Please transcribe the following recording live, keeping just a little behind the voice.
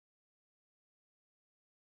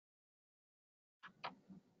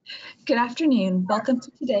Good afternoon. Welcome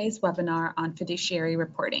to today's webinar on fiduciary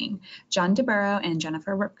reporting. John DeBurrow and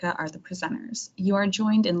Jennifer Ripka are the presenters. You are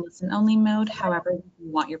joined in listen-only mode, however, you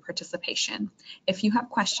want your participation. If you have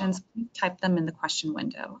questions, please type them in the question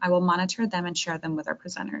window. I will monitor them and share them with our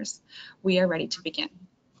presenters. We are ready to begin.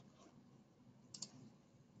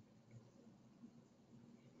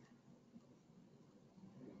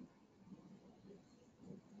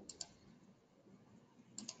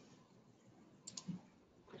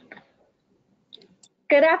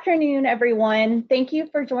 Good afternoon, everyone. Thank you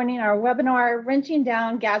for joining our webinar, Wrenching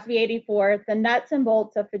Down GASB 84, the nuts and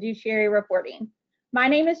bolts of fiduciary reporting. My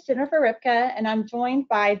name is Jennifer Ripka, and I'm joined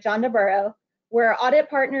by John DeBurrow. We're audit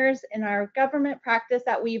partners in our government practice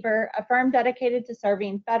at Weaver, a firm dedicated to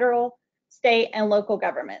serving federal, state, and local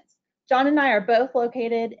governments. John and I are both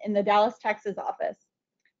located in the Dallas, Texas office.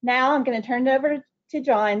 Now I'm going to turn it over to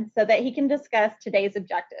John so that he can discuss today's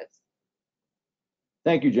objectives.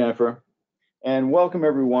 Thank you, Jennifer. And welcome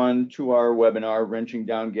everyone to our webinar, Wrenching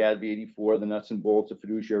Down GASB 84, the nuts and bolts of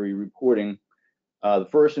fiduciary reporting. The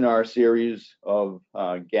first in our series of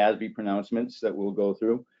GASB pronouncements that we'll go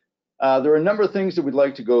through. There are a number of things that we'd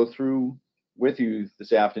like to go through with you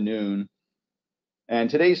this afternoon. And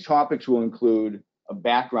today's topics will include a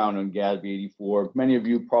background on GASB 84. Many of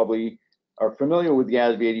you probably are familiar with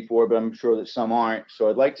GASB 84, but I'm sure that some aren't. So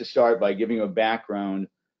I'd like to start by giving you a background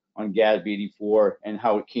on GASB 84 and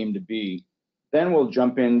how it came to be. Then we'll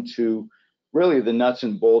jump into really the nuts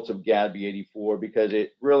and bolts of GASB 84 because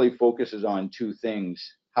it really focuses on two things: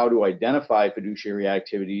 how to identify fiduciary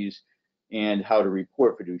activities and how to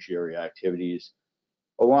report fiduciary activities.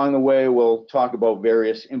 Along the way, we'll talk about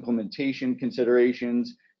various implementation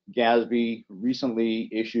considerations. GASB recently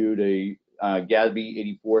issued a GASB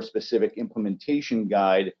 84 specific implementation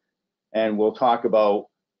guide, and we'll talk about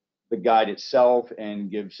the guide itself and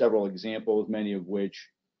give several examples, many of which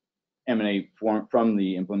emanate from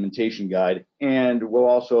the implementation guide. And we'll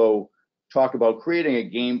also talk about creating a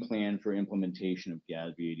game plan for implementation of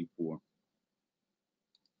GASB 84.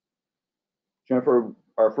 Jennifer,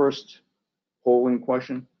 our first polling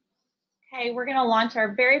question. Okay, we're going to launch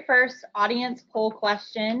our very first audience poll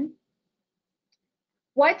question.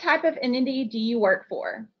 What type of entity do you work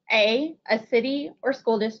for? A city or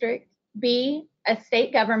school district, B, a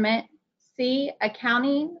state government, C, a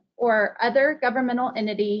county or other governmental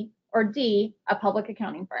entity, or D, a public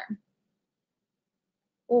accounting firm.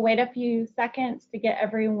 We'll wait a few seconds to get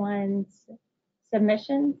everyone's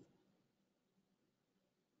submissions.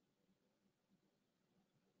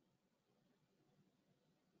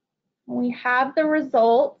 We have the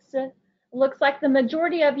results. Looks like the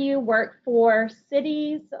majority of you work for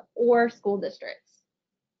cities or school districts.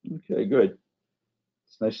 Okay, good.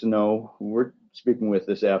 It's nice to know who we're speaking with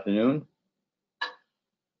this afternoon.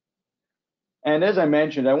 And as I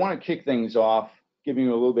mentioned, I want to kick things off, giving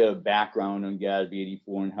you a little bit of background on GASB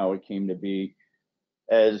 84 and how it came to be.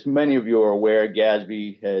 As many of you are aware,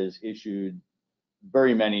 GASB has issued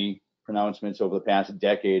very many pronouncements over the past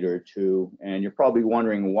decade or two, and you're probably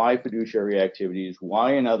wondering why fiduciary activities,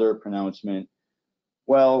 why another pronouncement?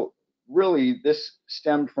 Well, really, this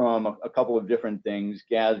stemmed from a couple of different things.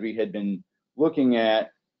 GASB had been looking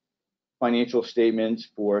at financial statements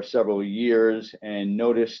for several years and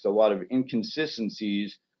noticed a lot of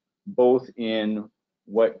inconsistencies both in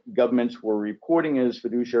what governments were reporting as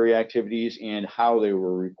fiduciary activities and how they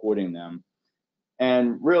were reporting them.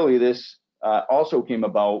 And really this also came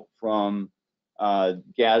about from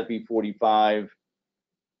GASB 45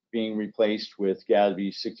 being replaced with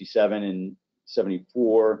GASB 67 and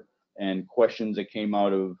 74 and questions that came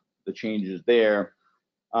out of the changes there.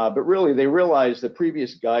 But really, they realized the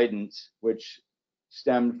previous guidance, which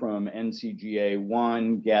stemmed from NCGA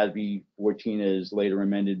 1, GASB 14 is later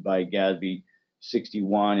amended by GASB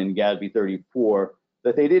 61 and GASB 34,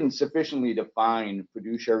 that they didn't sufficiently define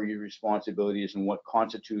fiduciary responsibilities and what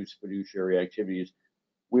constitutes fiduciary activities.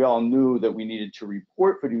 We all knew that we needed to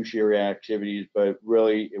report fiduciary activities, but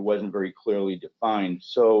really it wasn't very clearly defined.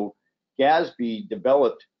 So GASB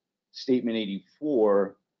developed Statement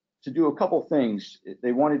 84 to do a couple things.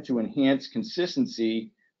 They wanted to enhance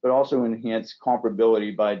consistency, but also enhance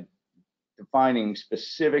comparability by defining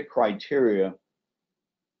specific criteria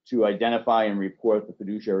to identify and report the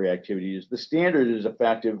fiduciary activities. The standard is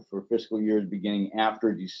effective for fiscal years beginning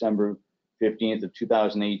after December 15th of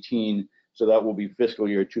 2018, so that will be fiscal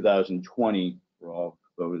year 2020 for all of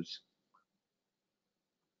those.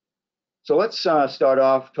 So let's start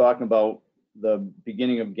off talking about the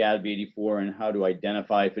beginning of GASB 84 and how to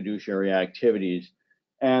identify fiduciary activities.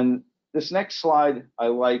 And this next slide I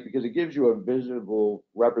like because it gives you a visible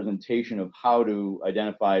representation of how to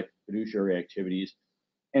identify fiduciary activities.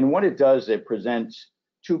 And what it does, it presents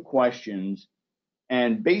two questions,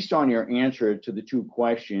 and based on your answer to the two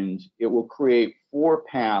questions, it will create four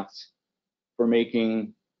paths for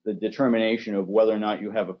making the determination of whether or not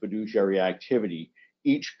you have a fiduciary activity,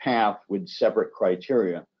 each path with separate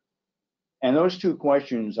criteria. And those two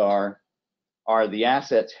questions are the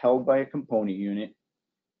assets held by a component unit,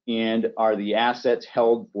 and are the assets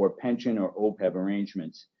held for pension or OPEB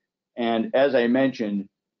arrangements? And as I mentioned,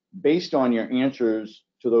 based on your answers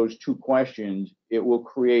to those two questions, it will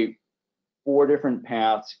create four different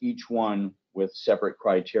paths, each one with separate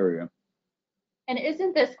criteria. And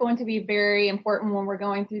isn't this going to be very important when we're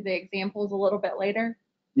going through the examples a little bit later?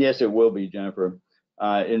 Yes, it will be, Jennifer.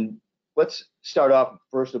 And let's start off,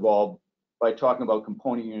 first of all, by talking about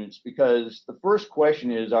component units, because the first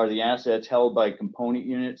question is, are the assets held by component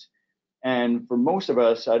units? And for most of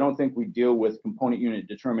us, I don't think we deal with component unit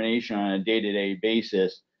determination on a day-to-day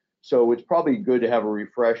basis. So it's probably good to have a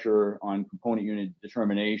refresher on component unit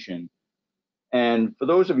determination. And for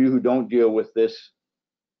those of you who don't deal with this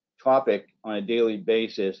topic on a daily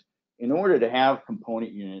basis, in order to have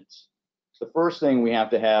component units, the first thing we have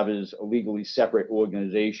to have is a legally separate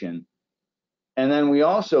organization. And then we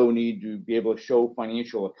also need to be able to show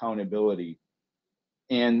financial accountability.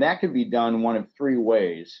 And that can be done one of three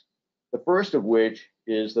ways. The first of which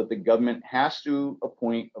is that the government has to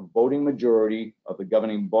appoint a voting majority of the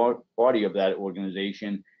governing body of that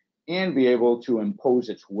organization and be able to impose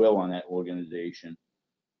its will on that organization.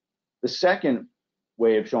 The second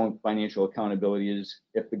way of showing financial accountability is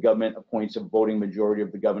if the government appoints a voting majority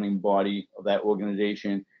of the governing body of that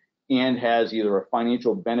organization and has either a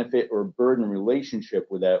financial benefit or burden relationship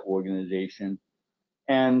with that organization.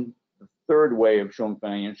 And the third way of showing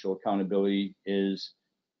financial accountability is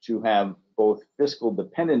to have both fiscal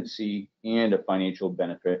dependency and a financial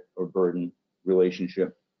benefit or burden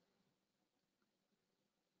relationship.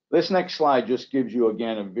 This next slide just gives you,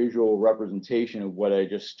 again, a visual representation of what I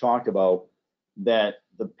just talked about, that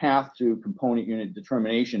the path to component unit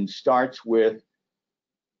determination starts with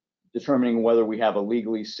determining whether we have a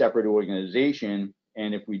legally separate organization.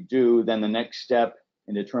 And if we do, then the next step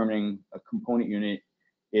in determining a component unit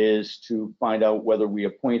is to find out whether we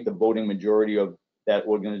appoint the voting majority of that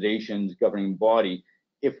organization's governing body.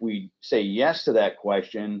 If we say yes to that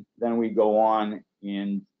question, then we go on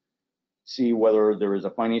and see whether there is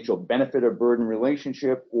a financial benefit or burden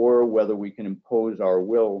relationship, or whether we can impose our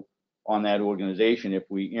will on that organization. If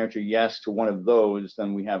we answer yes to one of those,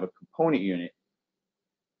 then we have a component unit.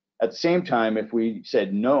 At the same time, if we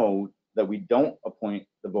said no, that we don't appoint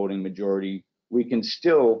the voting majority, we can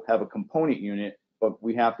still have a component unit, but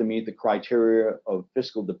we have to meet the criteria of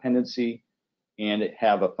fiscal dependency and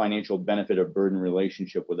have a financial benefit or burden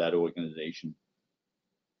relationship with that organization.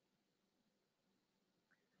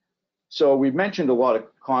 So we've mentioned a lot of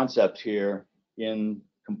concepts here in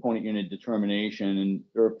component unit determination, and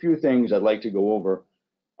there are a few things I'd like to go over.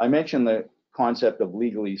 I mentioned the concept of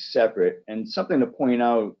legally separate, and something to point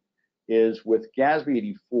out is with GASB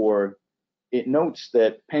 84, it notes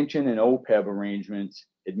that pension and OPEB arrangements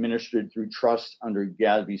administered through trusts under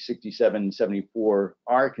GASB 67 and 74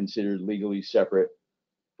 are considered legally separate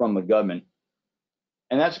from the government.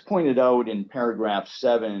 And that's pointed out in paragraph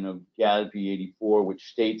 7 of GASB 84, which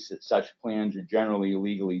states that such plans are generally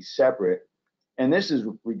legally separate. And this is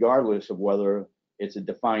regardless of whether it's a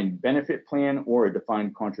defined benefit plan or a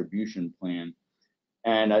defined contribution plan.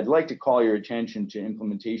 And I'd like to call your attention to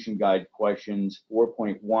implementation guide questions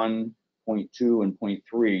 4.1, 0.2, and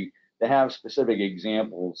 0.3 that have specific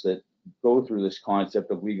examples that go through this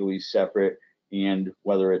concept of legally separate and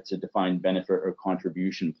whether it's a defined benefit or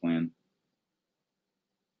contribution plan.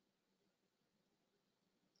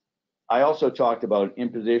 I also talked about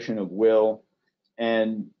imposition of will,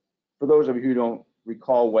 and for those of you who don't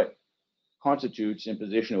recall what constitutes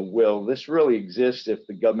imposition of will, this really exists if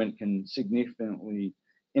the government can significantly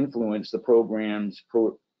influence the programs,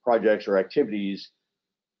 projects, or activities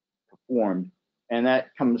performed, and that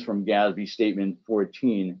comes from GASB Statement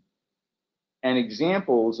 14. And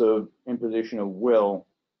examples of imposition of will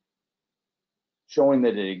showing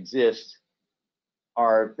that it exists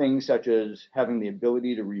are things such as having the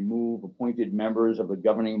ability to remove appointed members of the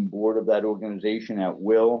governing board of that organization at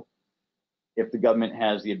will, if the government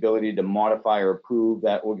has the ability to modify or approve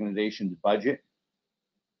that organization's budget,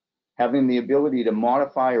 having the ability to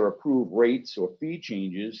modify or approve rates or fee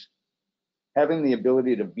changes, having the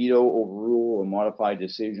ability to veto, overrule, or modify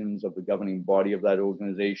decisions of the governing body of that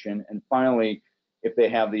organization, and finally, if they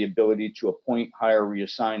have the ability to appoint, hire,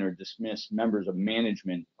 reassign, or dismiss members of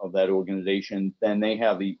management of that organization, then they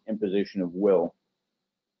have the imposition of will.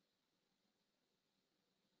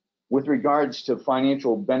 With regards to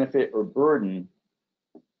financial benefit or burden,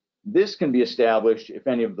 this can be established if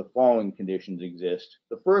any of the following conditions exist.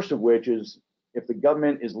 The first of which is if the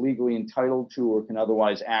government is legally entitled to or can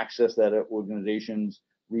otherwise access that organization's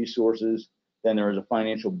resources, then there is a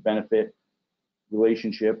financial benefit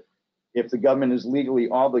relationship. If the government is legally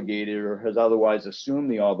obligated or has otherwise assumed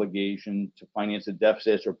the obligation to finance the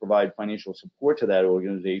deficits or provide financial support to that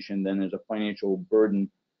organization, then there's a financial burden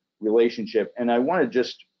relationship. And I want to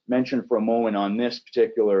just mention for a moment on this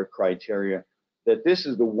particular criteria that this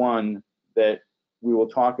is the one that we will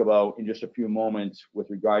talk about in just a few moments with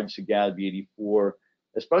regards to GASB 84,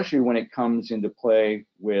 especially when it comes into play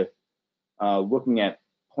with looking at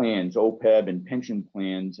plans, OPEB and pension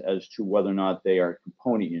plans, as to whether or not they are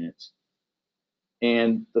component units.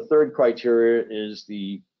 And the third criteria is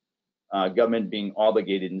the government being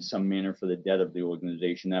obligated in some manner for the debt of the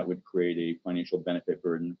organization. That would create a financial benefit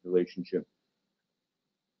burden relationship.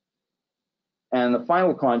 And the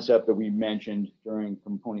final concept that we mentioned during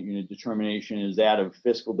component unit determination is that of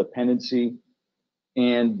fiscal dependency.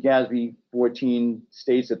 And GASB 14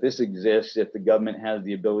 states that this exists if the government has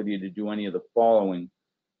the ability to do any of the following.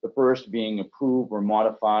 The first being approve or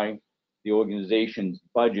modify the organization's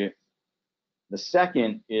budget. The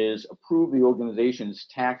second is approve the organization's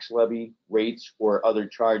tax levy, rates, or other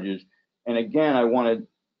charges. And again, I want to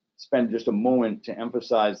spend just a moment to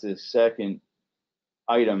emphasize this second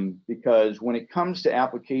item, because when it comes to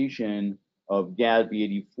application of GASB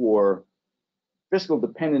 84, fiscal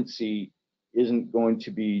dependency isn't going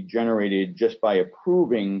to be generated just by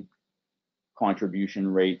approving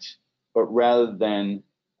contribution rates, but rather than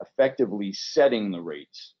effectively setting the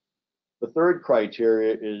rates. The third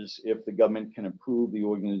criteria is if the government can approve the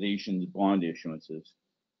organization's bond issuances.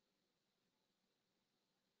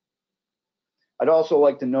 I'd also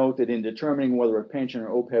like to note that in determining whether a pension or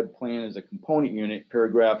OPEB plan is a component unit,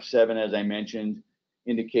 paragraph 7, as I mentioned,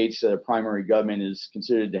 indicates that a primary government is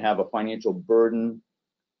considered to have a financial burden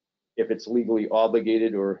if it's legally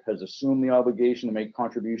obligated or has assumed the obligation to make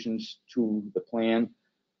contributions to the plan.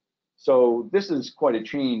 So this is quite a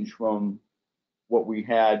change from what we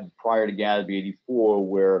had prior to GASB 84,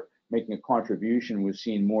 where making a contribution was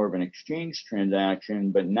seen more of an exchange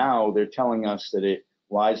transaction, but now they're telling us that it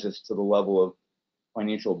rises to the level of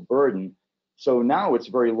financial burden. So now it's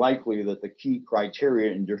very likely that the key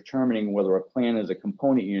criteria in determining whether a plan is a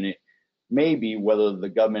component unit may be whether the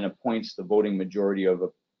government appoints the voting majority of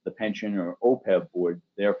the pension or OPEB board,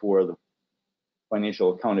 therefore the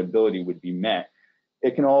financial accountability would be met.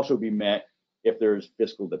 It can also be met if there's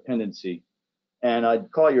fiscal dependency. And I'd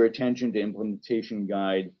call your attention to Implementation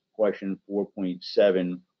Guide question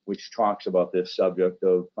 4.7, which talks about this subject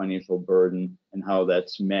of financial burden and how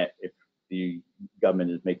that's met if the government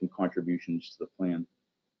is making contributions to the plan.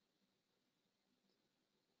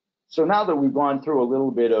 So now that we've gone through a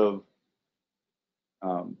little bit of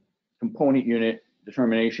component unit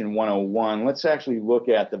determination 101, let's actually look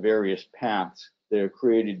at the various paths that are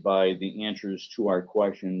created by the answers to our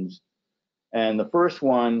questions. And the first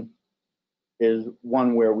one is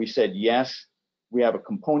one where we said, yes, we have a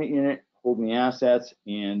component unit holding the assets,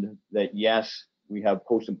 and that yes, we have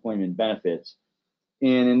post-employment benefits.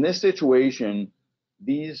 And in this situation,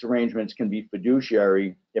 these arrangements can be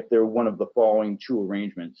fiduciary if they're one of the following two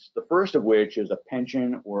arrangements. The first of which is a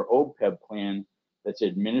pension or OPEB plan that's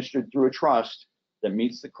administered through a trust that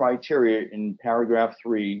meets the criteria in paragraph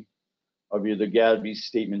 3 of either GASB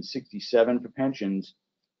statement 67 for pensions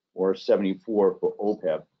or 74 for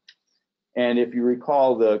OPEB. And if you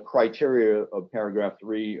recall, the criteria of paragraph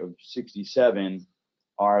 3 of 67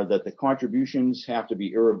 are that the contributions have to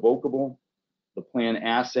be irrevocable, the plan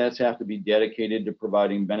assets have to be dedicated to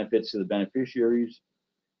providing benefits to the beneficiaries,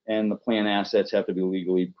 and the plan assets have to be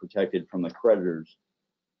legally protected from the creditors.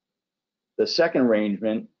 The second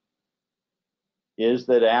arrangement is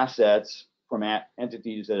that assets from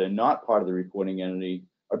entities that are not part of the reporting entity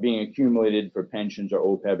are being accumulated for pensions or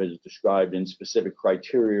OPEB as described in specific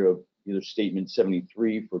criteria of either statement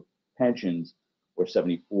 73 for pensions or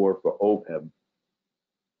 74 for OPEB.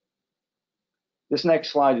 This next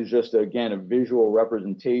slide is just, again, a visual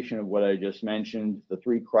representation of what I just mentioned. The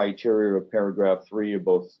three criteria of paragraph 3 of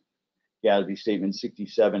both GASB statement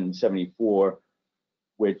 67 and 74,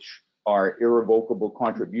 which are irrevocable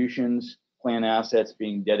contributions, plan assets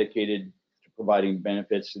being dedicated to providing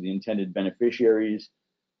benefits to the intended beneficiaries,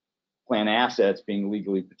 plan assets being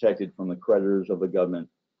legally protected from the creditors of the government.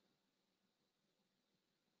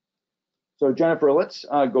 So Jennifer, let's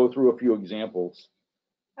go through a few examples.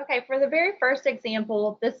 Okay, for the very first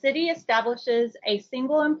example, the city establishes a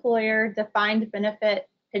single employer defined benefit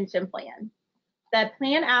pension plan. that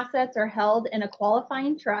plan assets are held in a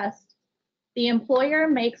qualifying trust, the employer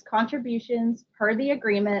makes contributions per the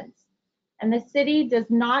agreements, and the city does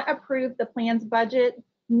not approve the plan's budget,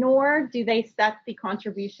 nor do they set the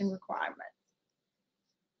contribution requirements.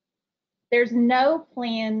 There's no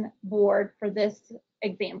plan board for this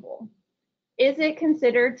example. Is it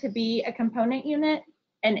considered to be a component unit,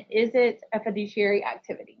 and is it a fiduciary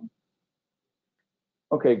activity?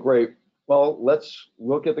 Okay, great. Well, let's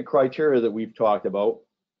look at the criteria that we've talked about.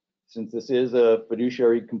 Since this is a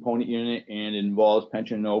fiduciary component unit and involves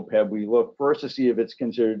pension and OPEB, we look first to see if it's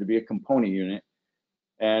considered to be a component unit.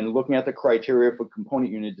 And looking at the criteria for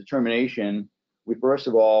component unit determination, we first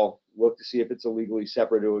of all look to see if it's a legally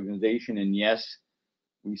separate organization. And yes,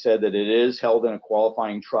 we said that it is held in a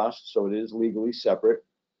qualifying trust, so it is legally separate.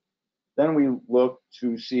 Then we look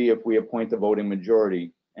to see if we appoint the voting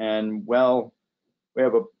majority. And well, we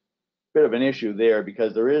have a bit of an issue there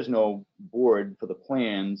because there is no board for the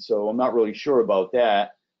plan, so I'm not really sure about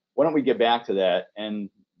that. Why don't we get back to that and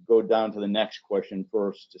go down to the next question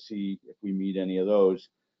first to see if we meet any of those.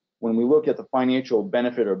 When we look at the financial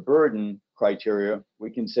benefit or burden criteria,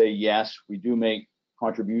 we can say yes, we do make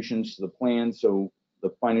contributions to the plan, so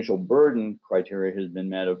the financial burden criteria has been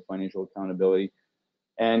met of financial accountability.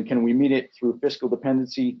 And can we meet it through fiscal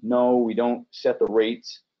dependency? No, we don't set the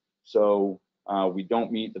rates, so we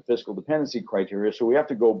don't meet the fiscal dependency criteria. So we have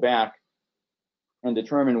to go back and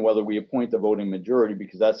determine whether we appoint the voting majority,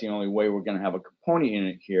 because that's the only way we're going to have a component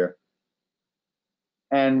unit here.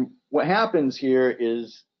 And what happens here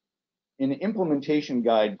is in the implementation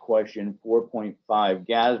guide question 4.5,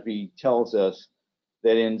 GASB tells us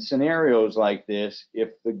that in scenarios like this, if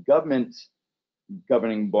the government's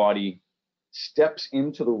governing body steps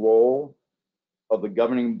into the role of the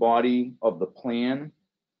governing body of the plan,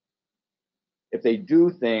 if they do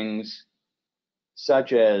things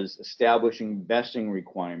such as establishing vesting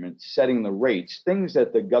requirements, setting the rates, things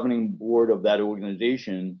that the governing board of that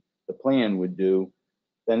organization, the plan, would do,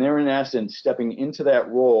 then they're in essence stepping into that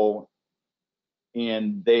role,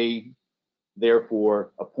 and they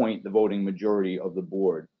therefore appoint the voting majority of the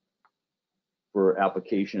board for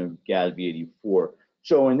application of GASB 84.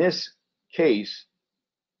 So in this case,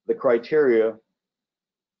 the criteria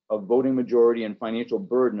of voting majority and financial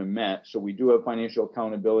burden are met. So we do have financial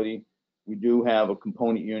accountability, we do have a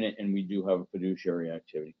component unit, and we do have a fiduciary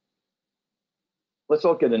activity. Let's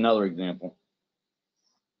look at another example.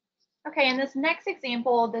 Okay, in this next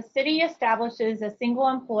example, the city establishes a single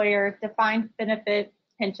employer defined benefit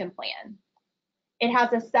pension plan. It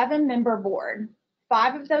has a 7-member board.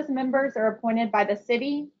 5 of those members are appointed by the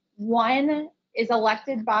city, 1 is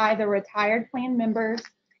elected by the retired plan members,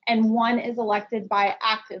 and 1 is elected by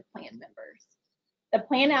active plan members. The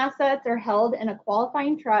plan assets are held in a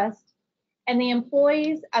qualifying trust, and the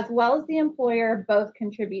employees as well as the employer both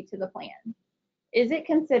contribute to the plan. Is it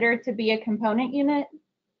considered to be a component unit?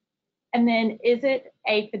 And then is it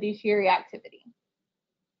a fiduciary activity?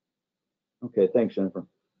 Okay, thanks, Jennifer.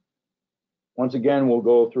 Once again, we'll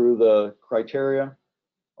go through the criteria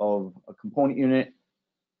of a component unit,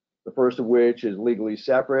 the first of which is legally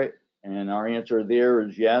separate. And our answer there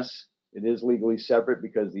is yes, it is legally separate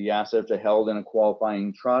because the assets are held in a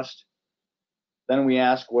qualifying trust. Then we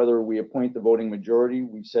ask whether we appoint the voting majority.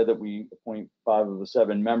 We said that we appoint 5 of the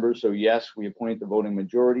 7 members, so yes, we appoint the voting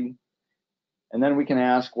majority. And then we can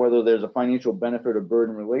ask whether there's a financial benefit or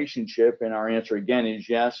burden relationship, and our answer again is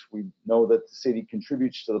yes. We know that the city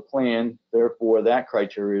contributes to the plan, therefore that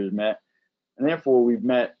criteria is met, and therefore we've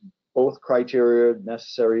met both criteria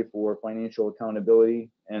necessary for financial accountability,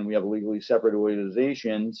 and we have a legally separate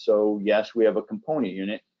organization, so yes, we have a component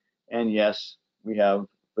unit, and yes, we have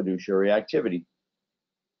fiduciary activity.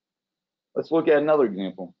 Let's look at another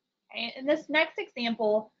example. In this next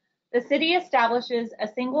example, the city establishes a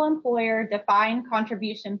single employer defined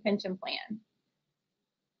contribution pension plan.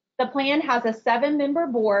 The plan has a 7-member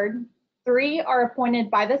board, 3 are appointed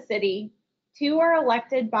by the city, 2 are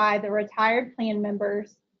elected by the retired plan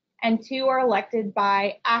members, and 2 are elected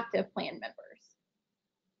by active plan members.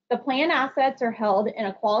 The plan assets are held in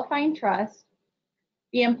a qualifying trust.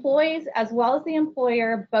 The employees as well as the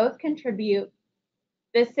employer both contribute.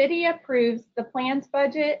 The city approves the plan's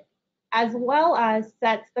budget as well as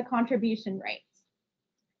sets the contribution rates.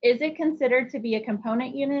 Is it considered to be a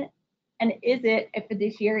component unit, and is it a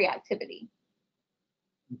fiduciary activity?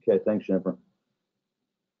 Okay, thanks, Jennifer.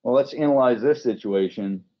 Well, let's analyze this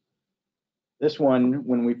situation. This one,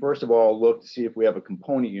 when we first of all look to see if we have a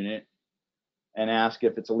component unit and ask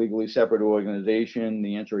if it's a legally separate organization,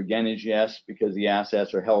 the answer again is yes, because the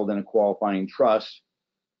assets are held in a qualifying trust.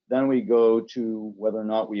 Then we go to whether or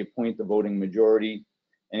not we appoint the voting majority.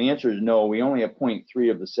 And the answer is no. We only appoint 3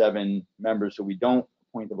 of the 7 members, so we don't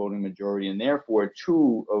appoint the voting majority, and therefore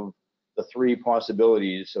 2 of the 3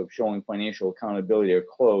 possibilities of showing financial accountability are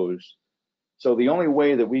closed. So the only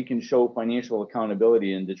way that we can show financial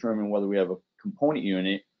accountability and determine whether we have a component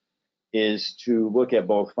unit is to look at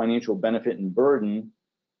both financial benefit and burden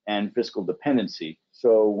and fiscal dependency.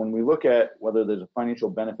 So when we look at whether there's a financial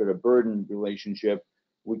benefit or burden relationship,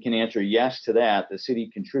 we can answer yes to that. The city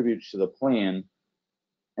contributes to the plan.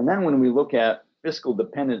 And then when we look at fiscal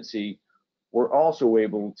dependency, we're also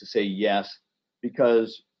able to say yes,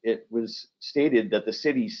 because it was stated that the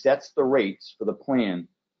city sets the rates for the plan.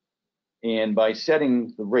 And by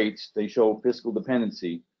setting the rates, they show fiscal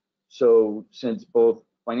dependency. So since both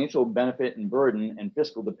financial benefit and burden and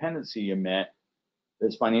fiscal dependency are met,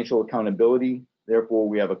 there's financial accountability. Therefore,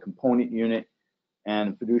 we have a component unit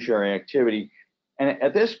and fiduciary activity. And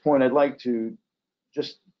at this point, I'd like to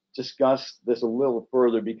just discuss this a little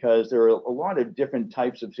further, because there are a lot of different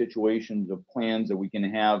types of situations of plans that we can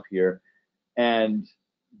have here. And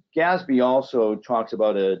GASB also talks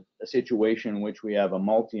about a situation in which we have a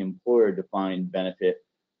multi-employer defined benefit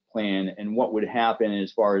plan and what would happen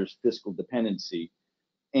as far as fiscal dependency.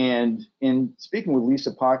 And in speaking with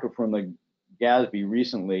Lisa Parker from the GASB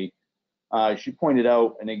recently, she pointed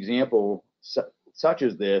out an example such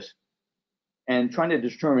as this and trying to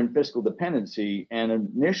determine fiscal dependency. And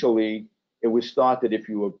initially, it was thought that if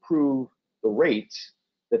you approve the rates,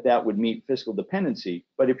 that would meet fiscal dependency.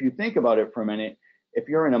 But if you think about it for a minute, if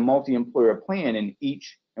you're in a multi-employer plan and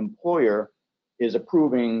each employer is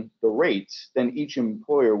approving the rates, then each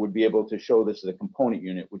employer would be able to show this as a component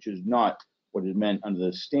unit, which is not what is meant under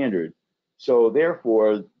the standard. So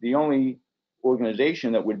therefore, the only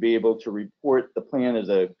organization that would be able to report the plan as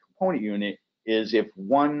a component unit is if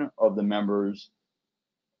one of the members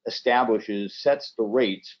sets the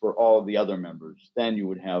rates for all of the other members. Then you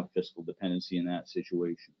would have fiscal dependency in that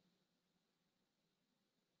situation.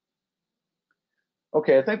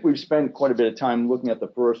 Okay, I think we've spent quite a bit of time looking at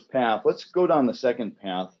the first path. Let's go down the second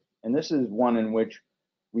path. And this is one in which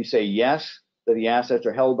we say yes, that the assets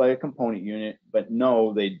are held by a component unit, but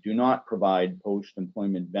no, they do not provide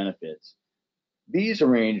post-employment benefits. These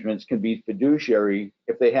arrangements can be fiduciary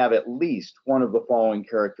if they have at least one of the following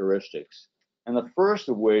characteristics. And the first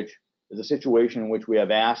of which is a situation in which we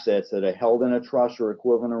have assets that are held in a trust or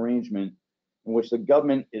equivalent arrangement in which the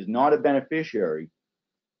government is not a beneficiary.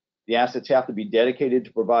 The assets have to be dedicated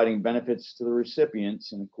to providing benefits to the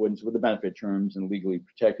recipients in accordance with the benefit terms and legally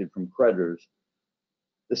protected from creditors.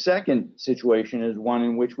 The second situation is one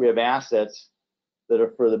in which we have assets that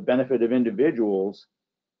are for the benefit of individuals,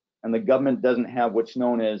 and the government doesn't have what's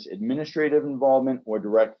known as administrative involvement or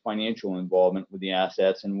direct financial involvement with the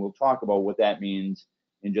assets, and we'll talk about what that means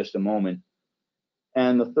in just a moment.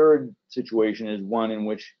 And the third situation is one in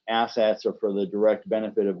which assets are for the direct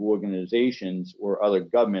benefit of organizations or other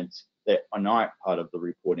governments that are not part of the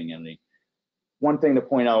reporting entity. One thing to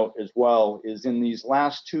point out as well is in these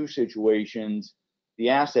last 2 situations, the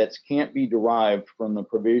assets can't be derived from the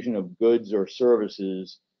provision of goods or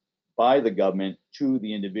services by the government to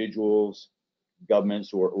the individuals,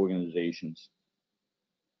 governments, or organizations.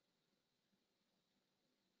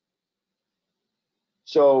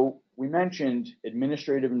 So we mentioned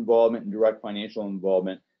administrative involvement and direct financial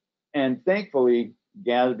involvement, and thankfully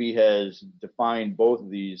GASB has defined both of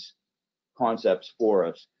these concepts for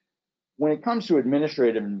us. When it comes to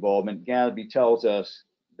administrative involvement, GASB tells us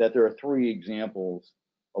that there are 3 examples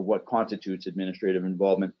of what constitutes administrative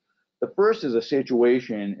involvement. The first is a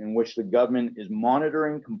situation in which the government is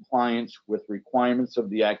monitoring compliance with requirements of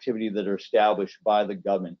the activity that are established by the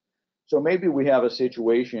government. So maybe we have a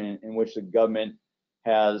situation in which the government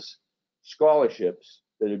has scholarships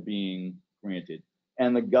that are being granted,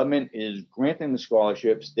 and the government is granting the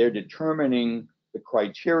scholarships. They're determining the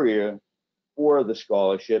criteria for the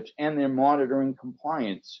scholarships, and they're monitoring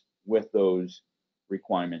compliance with those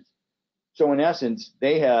requirements. So in essence,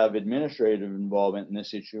 they have administrative involvement in this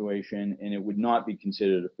situation, and it would not be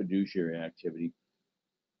considered a fiduciary activity.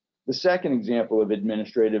 The second example of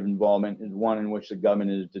administrative involvement is one in which the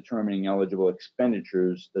government is determining eligible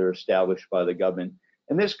expenditures that are established by the government.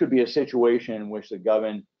 And this could be a situation in which the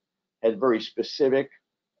government has very specific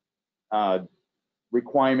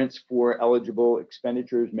requirements for eligible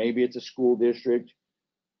expenditures. Maybe it's a school district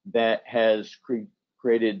that has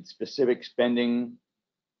created specific spending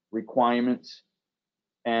requirements,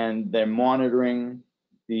 and they're monitoring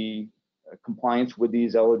the compliance with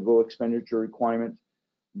these eligible expenditure requirements.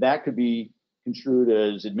 That could be construed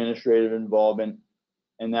as administrative involvement,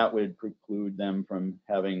 and that would preclude them from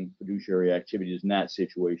having fiduciary activities in that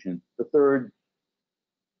situation. The third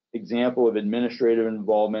example of administrative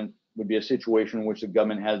involvement would be a situation in which the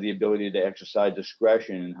government has the ability to exercise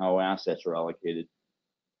discretion in how assets are allocated.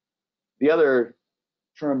 The other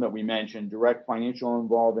term that we mentioned, direct financial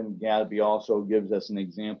involvement, GASB also gives us an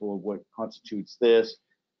example of what constitutes this,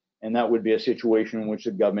 and that would be a situation in which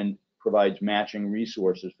the government provides matching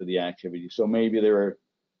resources for the activity. So maybe there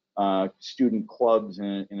are student clubs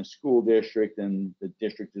in a school district, and the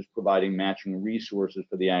district is providing matching resources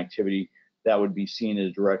for the activity. That would be seen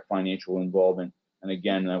as direct financial involvement. And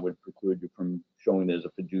again, that would preclude you from showing it as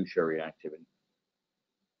a fiduciary activity.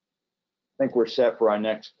 I think we're set for our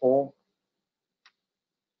next poll.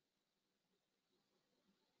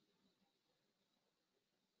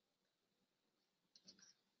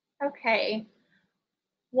 Okay.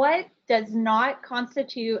 What does not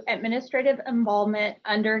constitute administrative involvement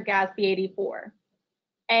under GASB 84?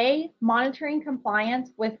 A, monitoring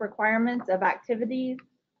compliance with requirements of activities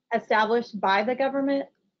established by the government.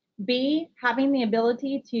 B, having the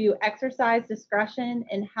ability to exercise discretion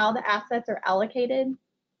in how the assets are allocated.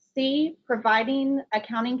 C, providing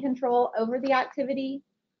accounting control over the activity.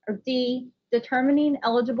 Or D, determining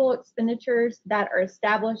eligible expenditures that are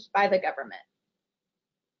established by the government.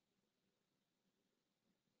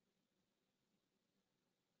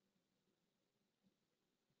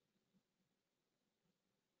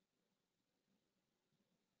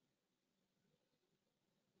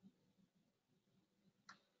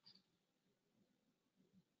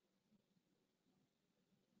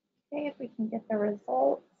 Okay, if we can get the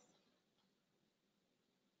results.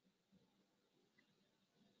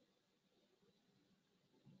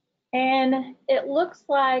 And it looks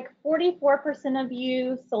like 44% of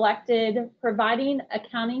you selected providing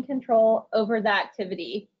accounting control over the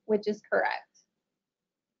activity, which is correct.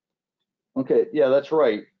 Okay, yeah, that's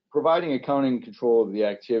right. Providing accounting control of the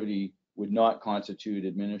activity would not constitute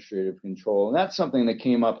administrative control. And that's something that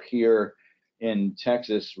came up here in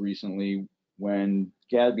Texas recently when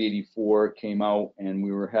GASB 84 came out, and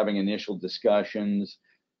we were having initial discussions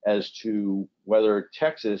as to whether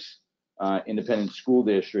Texas independent school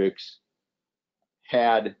districts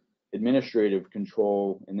had administrative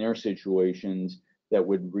control in their situations that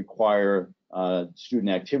would require student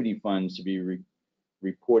activity funds to be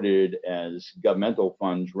reported as governmental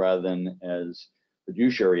funds rather than as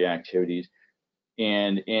fiduciary activities.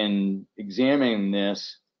 And in examining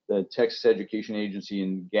this, the Texas Education Agency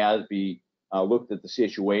and GASB looked at the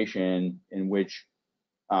situation in which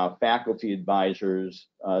faculty advisors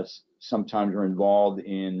sometimes are involved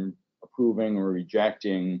in approving or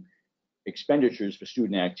rejecting expenditures for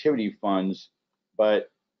student activity funds, but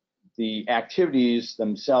the activities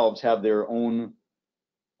themselves have their own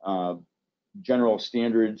general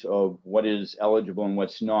standards of what is eligible and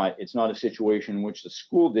what's not. It's not a situation in which the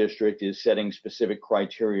school district is setting specific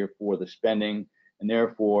criteria for the spending, and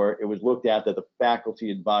therefore it was looked at that the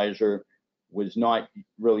faculty advisor was not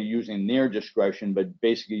really using their discretion, but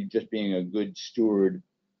basically just being a good steward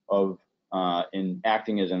of and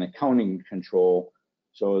acting as an accounting control.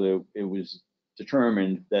 So that it was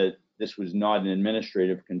determined that this was not an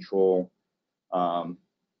administrative control,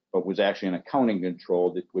 but was actually an accounting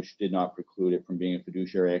control, which did not preclude it from being a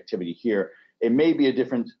fiduciary activity here. It may be a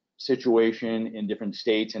different situation in different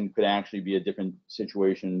states and could actually be a different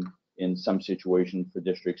situation in some situations for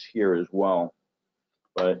districts here as well.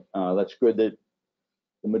 But that's good that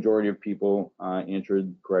the majority of people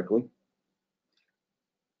answered correctly.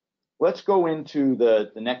 Let's go into the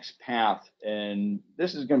next path, and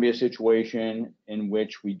this is going to be a situation in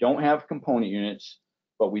which we don't have component units,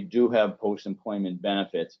 but we do have post-employment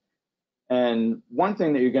benefits. And one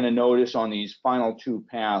thing that you're going to notice on these final two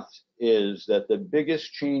paths is that the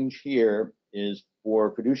biggest change here is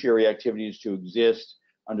for fiduciary activities to exist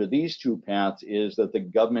under these two paths is that the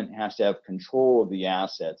government has to have control of the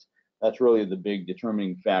assets. That's really the big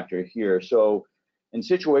determining factor here. So in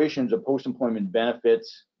situations of post-employment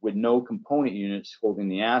benefits with no component units holding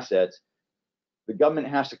the assets, the government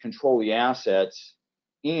has to control the assets,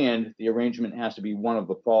 and the arrangement has to be one of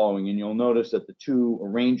the following. And you'll notice that the two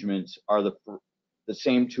arrangements are the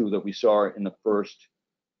same two that we saw in the first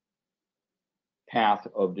path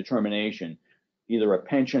of determination. Either a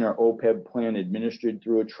pension or OPEB plan administered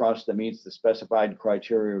through a trust that meets the specified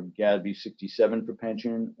criteria of GASB 67 for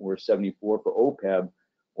pension or 74 for OPEB,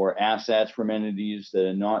 or assets from entities that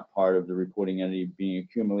are not part of the reporting entity being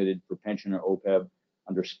accumulated for pension or OPEB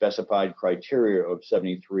under specified criteria of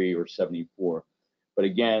 73 or 74. But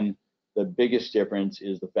again, the biggest difference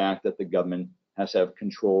is the fact that the government has to have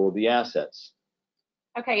control of the assets.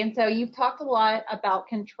 Okay, and so you've talked a lot about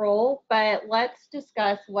control, but let's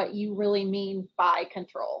discuss what you really mean by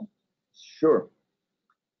control. Sure.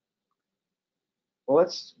 Well,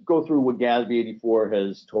 let's go through what GASB 84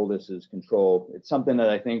 has told us is control. It's something that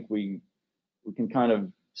I think we can kind of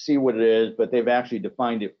see what it is, but they've actually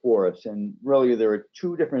defined it for us. And really, there are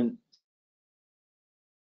two different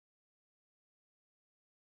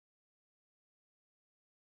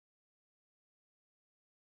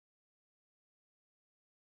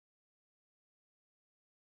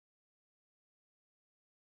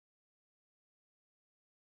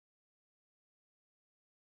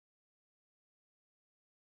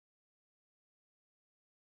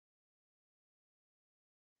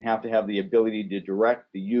have to have the ability to direct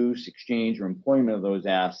the use, exchange, or employment of those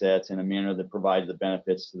assets in a manner that provides the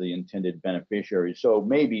benefits to the intended beneficiaries. So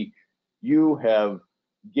maybe you have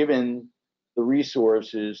given the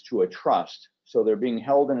resources to a trust. So they're being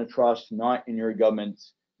held in a trust, not in your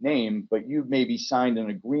government's name, but you've maybe signed an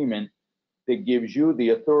agreement that gives you the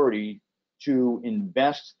authority to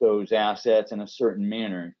invest those assets in a certain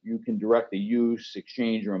manner. You can direct the use,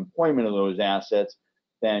 exchange, or employment of those assets,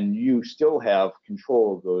 then you still have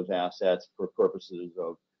control of those assets for purposes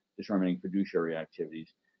of determining fiduciary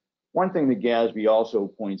activities. One thing that GASB also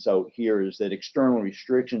points out here is that external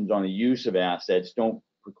restrictions on the use of assets don't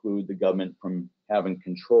preclude the government from having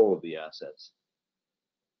control of the assets.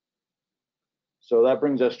 So that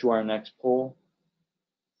brings us to our next poll.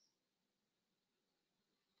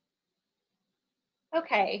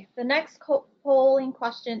 Okay, the next polling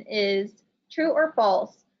question is true or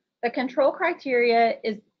false? The control criteria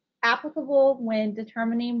is applicable when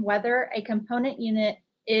determining whether a component unit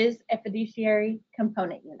is a fiduciary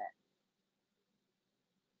component unit.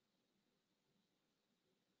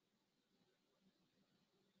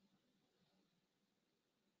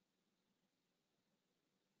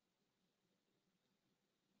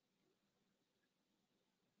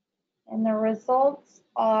 And the results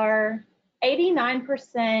are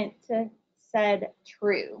 89% said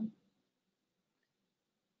true.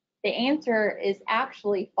 The answer is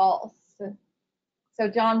actually false. So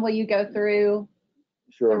John, will you go through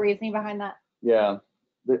the reasoning behind that? Yeah,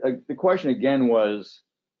 the question again was,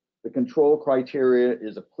 the control criteria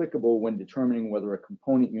is applicable when determining whether a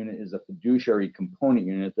component unit is a fiduciary component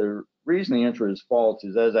unit. The reason the answer is false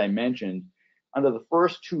is, as I mentioned, under the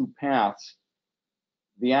first two paths,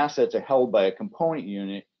 the assets are held by a component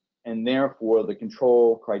unit, and therefore the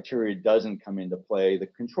control criteria doesn't come into play. The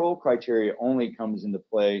control criteria only comes into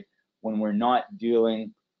play when we're not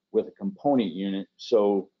dealing with a component unit.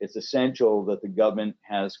 So it's essential that the government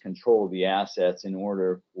has control of the assets in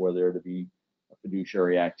order for there to be a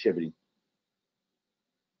fiduciary activity.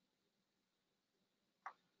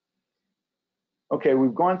 Okay,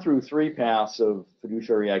 we've gone through three paths of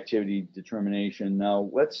fiduciary activity determination. Now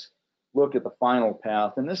let's look at the final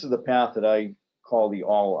path, and this is the path that I call the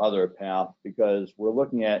all other path, because we're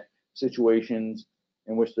looking at situations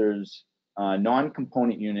in which there's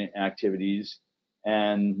non-component unit activities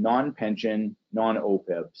and non-pension,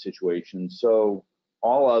 non-OPEB situations. So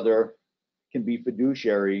all other can be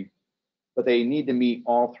fiduciary, but they need to meet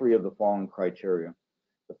all three of the following criteria.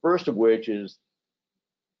 The first of which is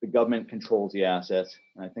the government controls the assets.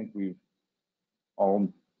 And I think we've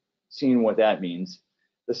all seen what that means.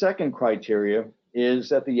 The second criteria is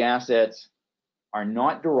that the assets are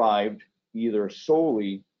not derived either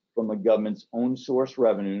solely from the government's own source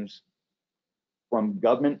revenues, from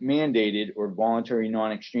government mandated or voluntary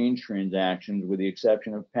non-exchange transactions, with the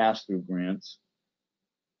exception of pass-through grants.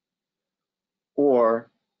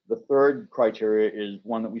 Or the third criteria is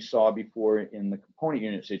one that we saw before in the component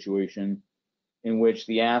unit situation, in which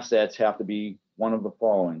the assets have to be one of the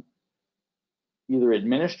following: either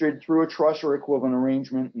administered through a trust or equivalent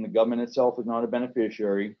arrangement, and the government itself is not a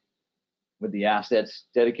beneficiary, with the assets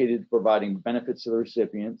dedicated to providing benefits to the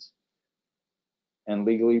recipients and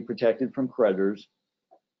legally protected from creditors.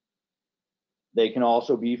 They can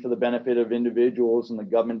also be for the benefit of individuals, and the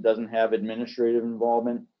government doesn't have administrative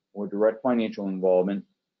involvement or direct financial involvement.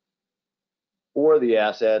 Or the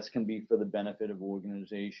assets can be for the benefit of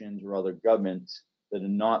organizations or other governments that are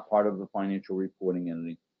not part of the financial reporting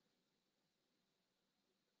entity.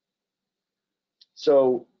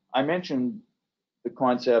 So I mentioned the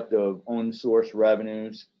concept of own source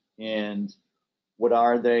revenues, and what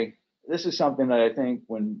are they? This is something that I think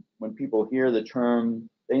when people hear the term,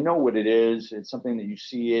 they know what it is. It's something that you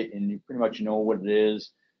see it and you pretty much know what it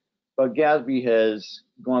is. But GASB has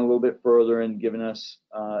gone a little bit further and given us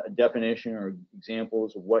a definition or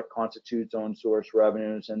examples of what constitutes own source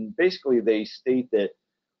revenues. And basically they state that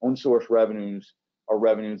own source revenues are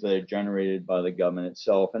revenues that are generated by the government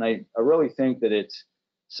itself. And I really think that it's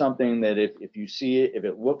something that if you see it, if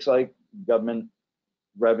it looks like government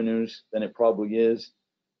revenues, then it probably is.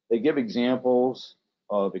 They give examples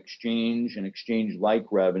of exchange and exchange-like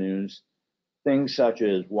revenues, things such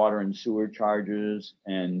as water and sewer charges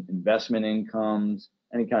and investment incomes,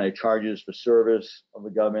 any kind of charges for service of the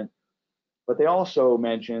government. But they also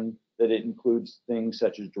mention that it includes things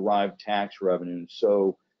such as derived tax revenues.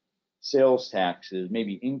 So sales taxes,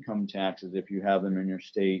 maybe income taxes if you have them in your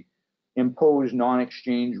state, impose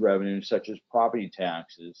non-exchange revenues such as property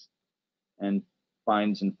taxes and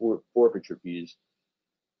fines and forfeiture fees.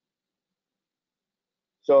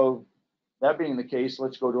 So that being the case,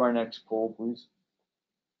 let's go to our next poll, please.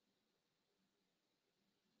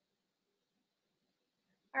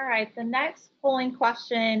 All right, the next polling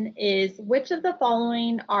question is, which of the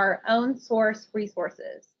following are own source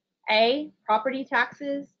resources? A, property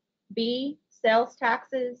taxes, B, sales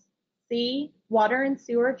taxes, C, water and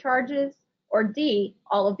sewer charges, or D,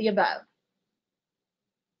 all of the above?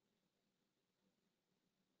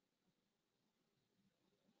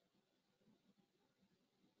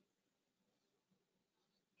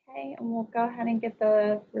 Okay, and we'll go ahead and get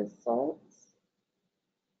the results.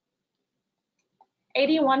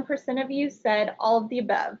 81% of you said all of the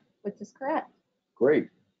above, which is correct. Great.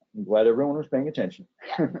 I'm glad everyone was paying attention.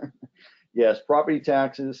 Yes, property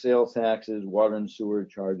taxes, sales taxes, water and sewer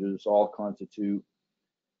charges all constitute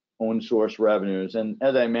own source revenues. And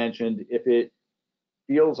as I mentioned, if it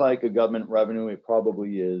feels like a government revenue, it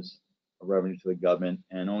probably is a revenue to the government,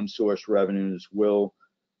 and own source revenues will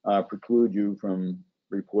preclude you from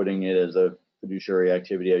reporting it as a fiduciary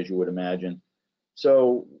activity, as you would imagine.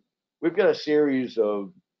 So we've got a series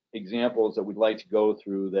of examples that we'd like to go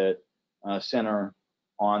through that center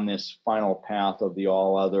on this final path of the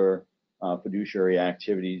all other fiduciary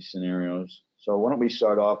activity scenarios. So why don't we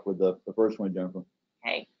start off with the first one, Jennifer?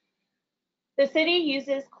 Okay. The city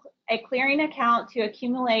uses a clearing account to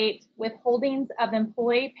accumulate withholdings of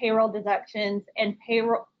employee payroll deductions and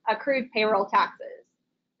accrued payroll taxes.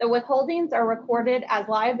 The withholdings are recorded as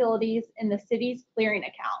liabilities in the city's clearing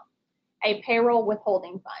account, a payroll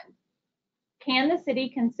withholding fund. Can the city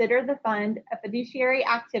consider the fund a fiduciary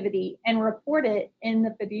activity and report it in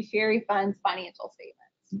the fiduciary fund's financial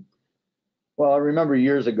statements? Well, I remember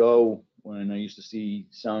years ago when I used to see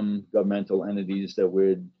some governmental entities that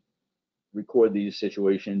would record these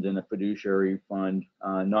situations in a fiduciary fund,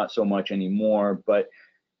 not so much anymore. But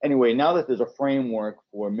anyway, now that there's a framework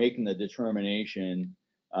for making the determination,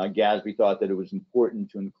 GASB thought that it was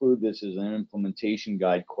important to include this as an implementation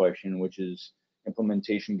guide question, which is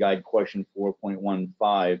implementation guide question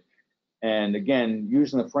 4.15. And again,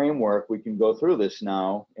 using the framework, we can go through this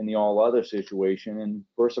now in the all other situation. And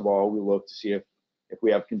first of all, we look to see if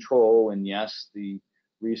we have control, and yes, the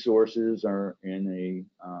resources are in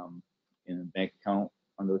a bank account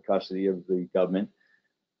under the custody of the government.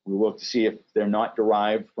 We look to see if they're not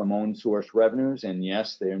derived from own source revenues, and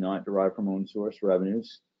yes, they are not derived from own source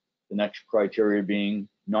revenues. The next criteria being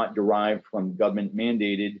not derived from government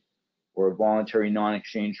mandated or voluntary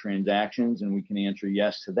non-exchange transactions, and we can answer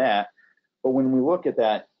yes to that. But when we look at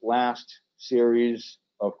that last series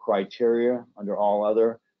of criteria under all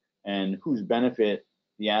other and whose benefit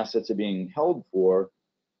the assets are being held for,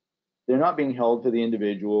 they're not being held for the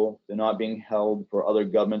individual, they're not being held for other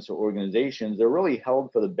governments or organizations, they're really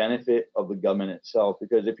held for the benefit of the government itself.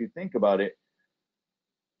 Because if you think about it,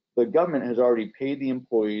 the government has already paid the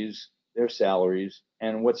employees their salaries,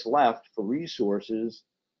 and what's left for resources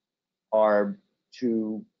are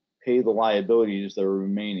to pay the liabilities that are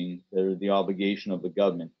remaining, that are the obligation of the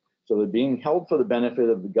government. So they're being held for the benefit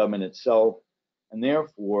of the government itself, and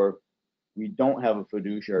therefore we don't have a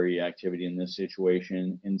fiduciary activity in this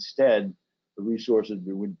situation. Instead, the resources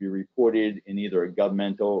would be reported in either a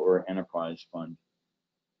governmental or enterprise fund.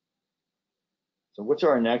 So what's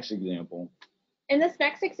our next example? In this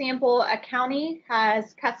next example, a county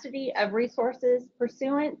has custody of resources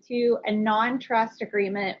pursuant to a non-trust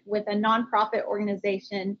agreement with a nonprofit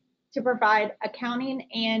organization to provide accounting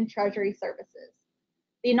and treasury services.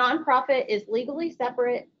 The nonprofit is legally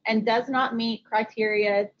separate and does not meet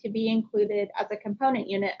criteria to be included as a component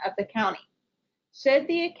unit of the county. Should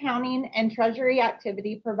the accounting and treasury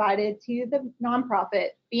activity provided to the nonprofit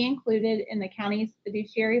be included in the county's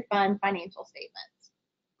fiduciary fund financial statements?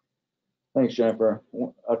 Thanks, Jennifer.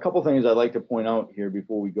 A couple things I'd like to point out here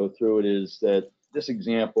before we go through it is that this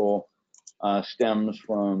example stems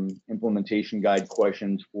from implementation guide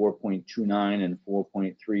questions 4.29 and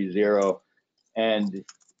 4.30. And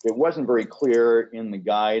it wasn't very clear in the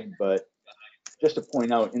guide, but just to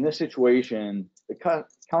point out, in this situation, the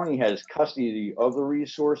county has custody of the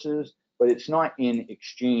resources, but it's not in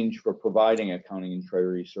exchange for providing accounting and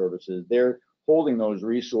treasury services. They're holding those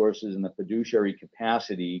resources in the fiduciary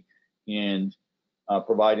capacity, and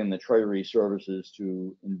providing the treasury services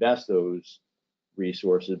to invest those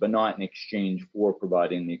resources, but not in exchange for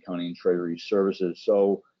providing the accounting and treasury services.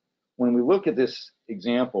 So when we look at this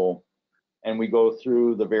example and we go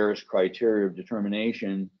through the various criteria of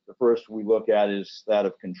determination, the first we look at is that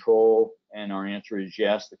of control, and our answer is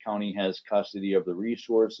yes, the county has custody of the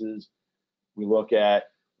resources. We look at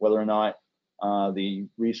whether or not the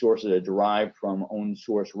resources are derived from own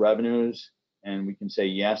source revenues, and we can say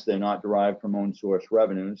yes, they're not derived from own source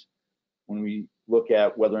revenues. When we look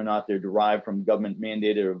at whether or not they're derived from government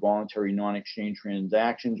mandated or voluntary non-exchange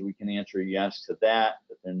transactions, we can answer yes to that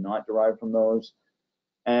they're not derived from those.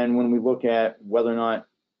 And when we look at whether or not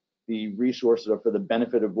the resources are for the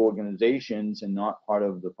benefit of organizations and not part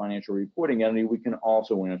of the financial reporting entity, we can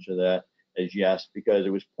also answer that as yes, because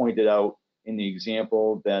it was pointed out in the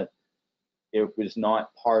example that it was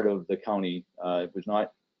not part of the county. It was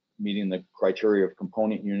not meeting the criteria of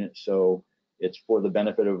component units, so it's for the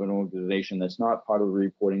benefit of an organization that's not part of the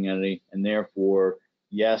reporting entity, and therefore,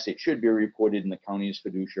 yes, it should be reported in the county's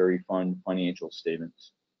fiduciary fund financial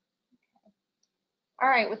statements. All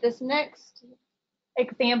right, with this next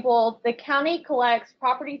example, the county collects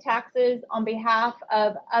property taxes on behalf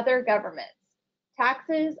of other governments.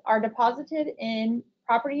 Taxes are deposited in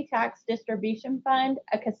property tax distribution fund,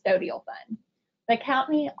 a custodial fund. The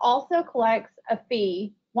county also collects a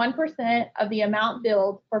fee, 1% of the amount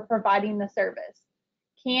billed for providing the service.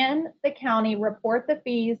 Can the county report the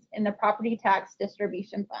fees in the property tax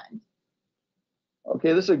distribution fund?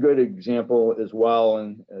 Okay, this is a good example as well,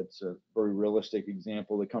 and it's a very realistic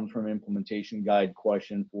example that comes from Implementation Guide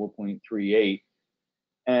question 4.38.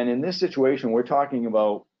 And in this situation, we're talking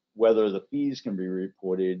about whether the fees can be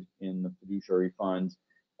reported in the fiduciary funds.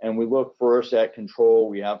 And we look first at control.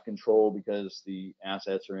 We have control because the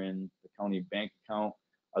assets are in the county bank account.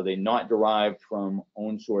 Are they not derived from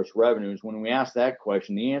own source revenues? When we ask that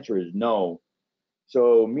question, the answer is no.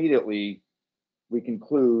 So immediately, we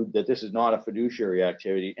conclude that this is not a fiduciary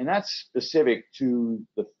activity, and that's specific to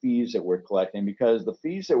the fees that we're collecting, because the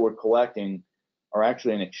fees that we're collecting are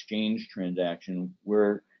actually an exchange transaction.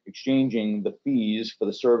 We're exchanging the fees for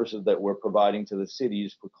the services that we're providing to the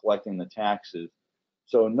cities for collecting the taxes.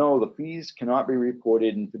 So no, the fees cannot be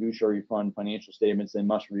reported in fiduciary fund financial statements. They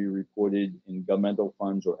must be reported in governmental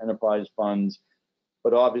funds or enterprise funds.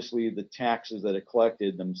 But obviously, the taxes that are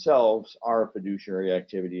collected themselves are a fiduciary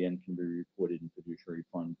activity and can be reported in fiduciary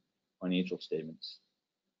fund financial statements.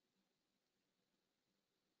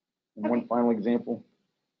 And one final example.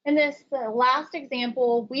 In this last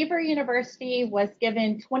example, Weaver University was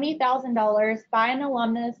given $20,000 by an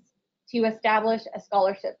alumnus to establish a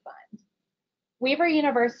scholarship fund. Weaver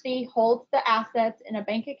University holds the assets in a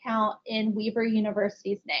bank account in Weaver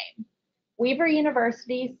University's name. Weaver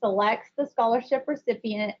University selects the scholarship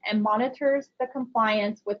recipient and monitors the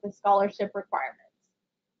compliance with the scholarship requirements.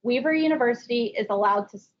 Weaver University is allowed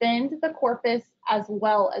to spend the corpus as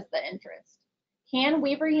well as the interest. Can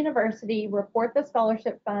Weaver University report the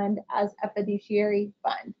scholarship fund as a fiduciary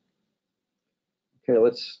fund? Okay,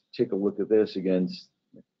 let's take a look at this against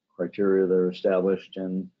the criteria that are established.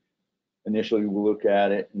 And initially, we'll look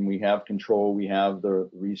at it, and we have control, we have the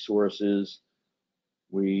resources.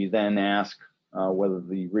 We then ask whether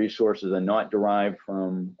the resources are not derived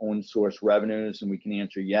from own source revenues, and we can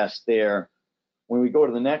answer yes there. When we go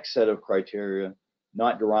to the next set of criteria,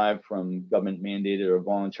 not derived from government mandated or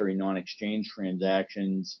voluntary non-exchange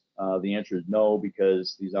transactions, the answer is no,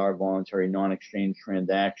 because these are voluntary non-exchange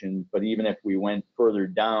transactions. But even if we went further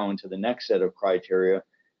down to the next set of criteria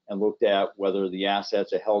and looked at whether the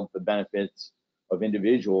assets are held for benefits of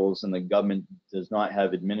individuals and the government does not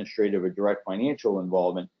have administrative or direct financial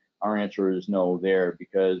involvement, our answer is no there,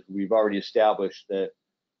 because we've already established that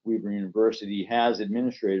Weaver University has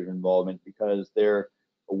administrative involvement because they're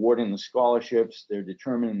awarding the scholarships, they're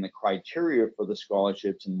determining the criteria for the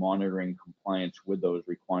scholarships and monitoring compliance with those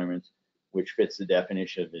requirements, which fits the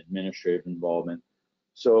definition of administrative involvement.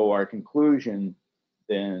 So our conclusion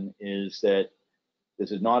then is that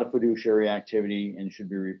this is not a fiduciary activity and should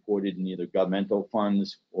be reported in either governmental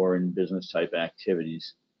funds or in business type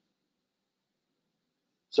activities.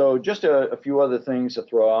 So just a few other things to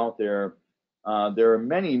throw out there. There are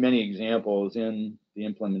many, many examples in the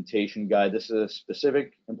implementation guide. This is a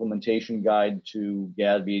specific implementation guide to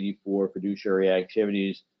GASB 84 fiduciary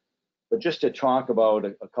activities. But just to talk about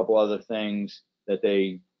a couple other things that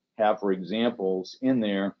they have for examples in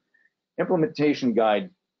there, implementation guide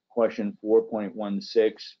question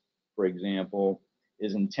 4.16, for example,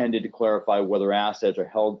 is intended to clarify whether assets are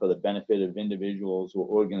held for the benefit of individuals or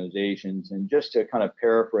organizations. And just to kind of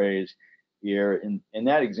paraphrase here, in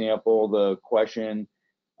that example, the question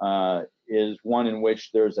is one in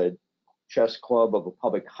which there's a chess club of a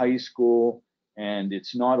public high school, and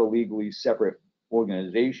it's not a legally separate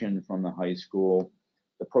organization from the high school.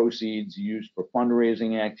 The proceeds used for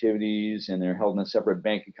fundraising activities, and they're held in a separate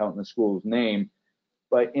bank account in the school's name.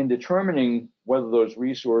 But in determining whether those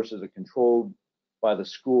resources are controlled by the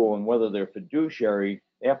school and whether they're fiduciary,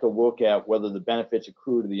 they have to look at whether the benefits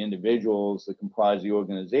accrue to the individuals that comprise the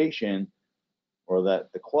organization or the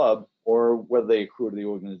club, or whether they accrue to the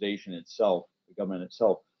organization itself, the government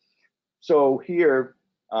itself. So here,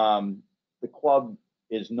 the club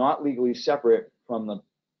is not legally separate from the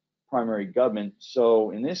primary government.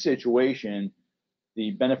 So in this situation,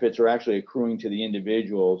 the benefits are actually accruing to the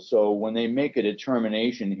individual. So when they make a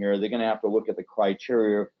determination here, they're going to have to look at the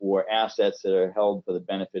criteria for assets that are held for the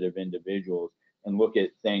benefit of individuals and look at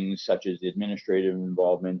things such as administrative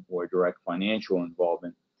involvement or direct financial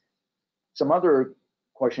involvement. Some other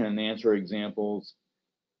question and answer examples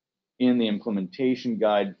in the implementation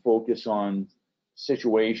guide focus on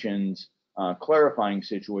situations, clarifying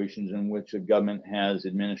situations in which the government has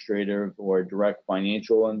administrative or direct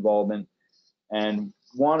financial involvement, and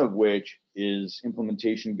one of which is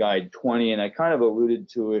Implementation Guide 20, and I kind of alluded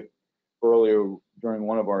to it earlier during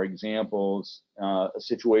one of our examples, a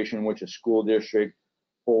situation in which a school district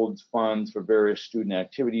holds funds for various student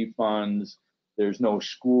activity funds. There's no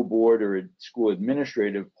school board or school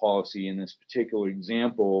administrative policy in this particular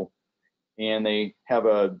example, and they have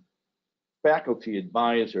a faculty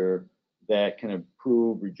advisor that can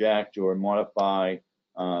approve, reject, or modify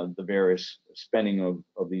the various spending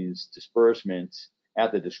of these disbursements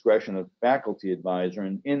at the discretion of the faculty advisor.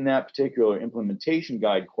 And in that particular implementation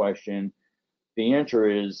guide question, the answer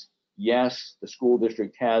is yes, the school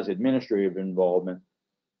district has administrative involvement.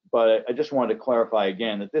 But I just wanted to clarify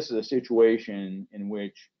again that this is a situation in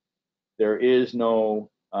which there is no,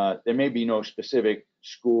 there may be no specific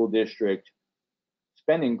school district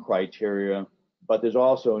spending criteria, but there's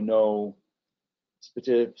also no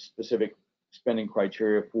specific spending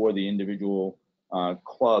criteria for the individual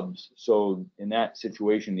clubs. So in that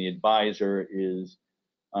situation, the advisor is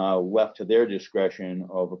left to their discretion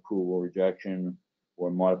of approval, rejection,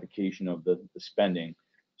 or modification of the spending.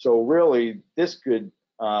 So really, this could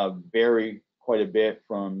vary quite a bit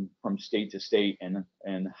from state to state,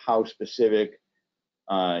 and how specific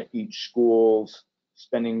each school's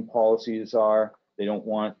spending policies are. They don't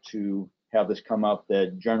want to have this come up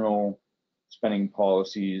that general spending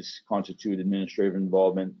policies constitute administrative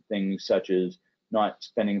involvement, things such as not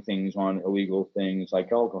spending things on illegal things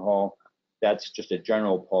like alcohol. That's just a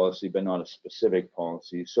general policy, but not a specific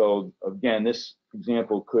policy. So again, this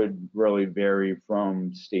example could really vary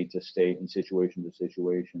from state to state and situation to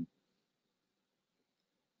situation.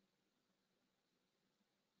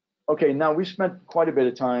 Okay, now we spent quite a bit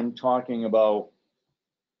of time talking about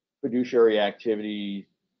fiduciary activity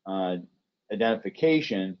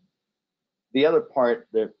identification. The other part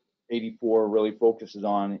that 84 really focuses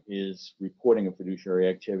on is reporting of fiduciary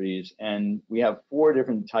activities. And we have 4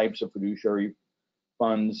 different types of fiduciary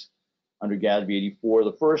funds under GASB 84.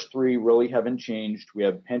 The first 3 really haven't changed. We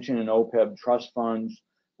have pension and OPEB trust funds,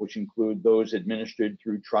 which include those administered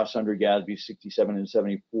through trusts under GASB 67 and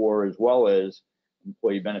 74, as well as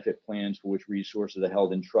employee benefit plans for which resources are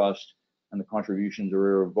held in trust and the contributions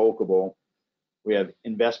are irrevocable. We have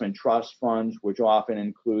investment trust funds, which often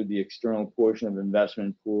include the external portion of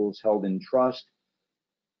investment pools held in trust.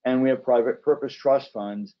 And we have private purpose trust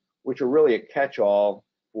funds, which are really a catch-all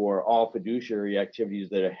for all fiduciary activities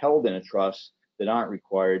that are held in a trust that aren't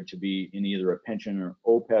required to be in either a pension or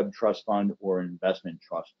OPEB trust fund or an investment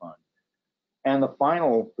trust fund. And the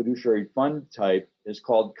final fiduciary fund type is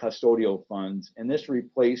called custodial funds, and this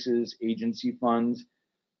replaces agency funds.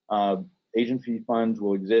 Agency funds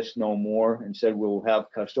will exist no more. Instead, we'll have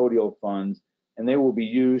custodial funds, and they will be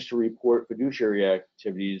used to report fiduciary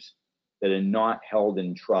activities that are not held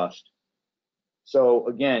in trust. So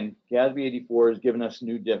again, GASB 84 has given us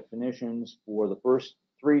new definitions for the first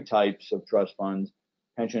 3 types of trust funds: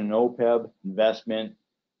 pension and OPEB, investment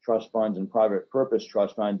trust funds, and private purpose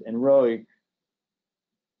trust funds. And really,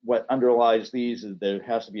 what underlies these is there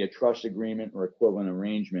has to be a trust agreement or equivalent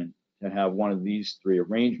arrangement to have one of these 3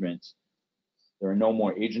 arrangements. There are no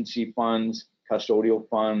more agency funds. Custodial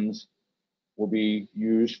funds will be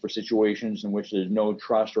used for situations in which there's no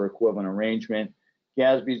trust or equivalent arrangement.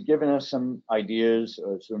 GASB has given us some ideas,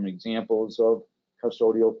 some examples of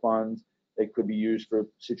custodial funds. They could be used for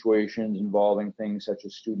situations involving things such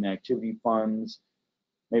as student activity funds,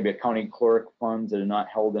 maybe a county clerk funds that are not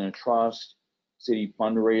held in a trust, city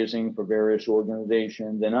fundraising for various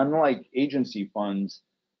organizations. And unlike agency funds,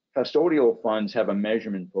 custodial funds have a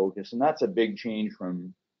measurement focus, and that's a big change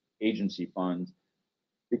from agency funds.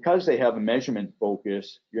 Because they have a measurement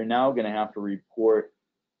focus, you're now going to have to report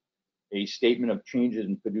a statement of changes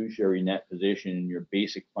in fiduciary net position in your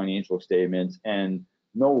basic financial statements, and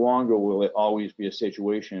no longer will it always be a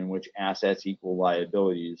situation in which assets equal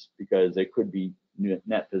liabilities, because there could be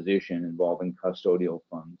net position involving custodial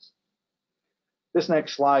funds. This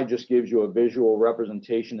next slide just gives you a visual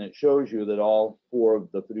representation that shows you that all 4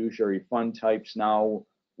 of the fiduciary fund types now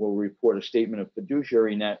will report a statement of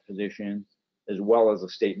fiduciary net position, as well as a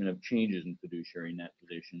statement of changes in fiduciary net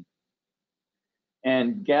position.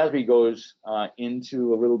 And GASB goes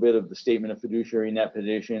into a little bit of the statement of fiduciary net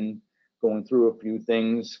position, going through a few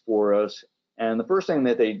things for us. And the first thing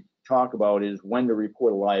that they talk about is when to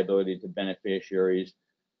report a liability to beneficiaries.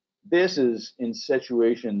 This is in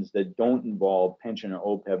situations that don't involve pension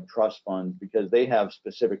or OPEB trust funds, because they have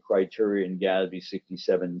specific criteria in GASB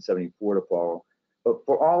 67 and 74 to follow. But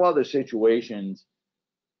for all other situations,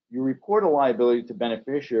 you report a liability to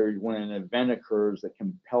beneficiaries when an event occurs that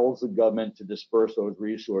compels the government to disperse those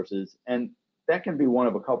resources. And that can be one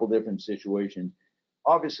of a couple different situations.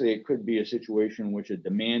 Obviously, it could be a situation in which a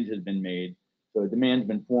demand has been made. So a demand has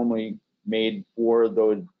been formally made for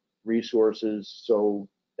those resources, so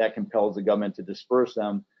that compels the government to disperse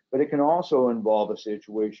them. But it can also involve a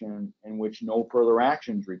situation in which no further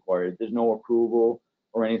action is required. There's no approval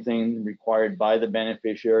or anything required by the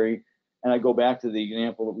beneficiary. And I go back to the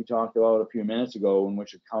example that we talked about a few minutes ago, in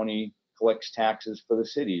which a county collects taxes for the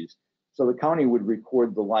cities. So the county would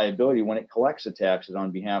record the liability when it collects the taxes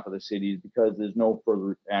on behalf of the cities, because there's no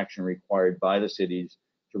further action required by the cities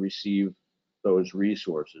to receive those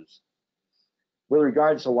resources. With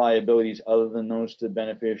regards to liabilities other than those to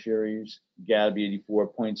beneficiaries, GASB 84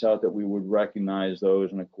 points out that we would recognize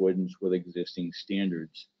those in accordance with existing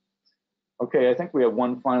standards. Okay, I think we have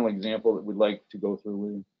one final example that we'd like to go through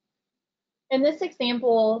with you. In this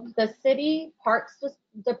example, the city parks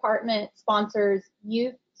department sponsors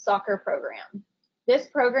youth soccer program. This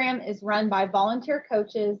program is run by volunteer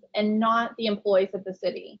coaches and not the employees of the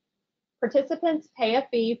city. Participants pay a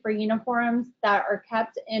fee for uniforms that are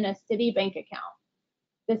kept in a city bank account.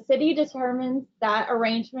 The city determines that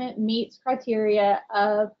arrangement meets criteria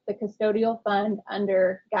of the custodial fund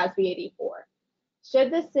under GASB 84.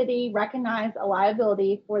 Should the city recognize a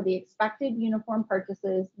liability for the expected uniform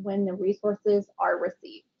purchases when the resources are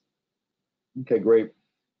received? Okay, great.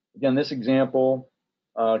 Again, this example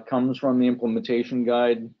comes from the implementation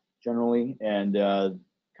guide generally, and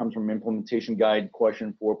comes from implementation guide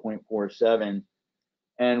question 4.47.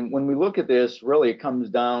 And when we look at this, really it comes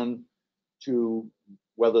down to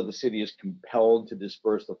whether the city is compelled to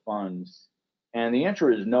disperse the funds. And the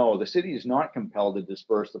answer is no. The city is not compelled to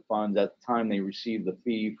disperse the funds at the time they receive the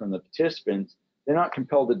fee from the participants. They're not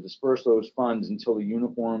compelled to disperse those funds until the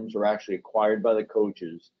uniforms are actually acquired by the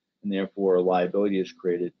coaches, and therefore a liability is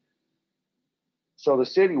created. So the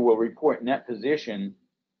city will report net position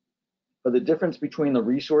for the difference between the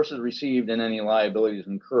resources received and any liabilities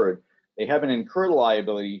incurred. They haven't incurred a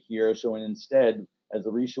liability here, so instead, as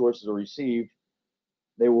the resources are received,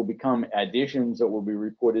 they will become additions that will be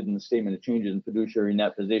reported in the statement of changes in fiduciary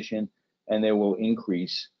net position, and they will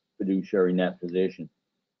increase fiduciary net position.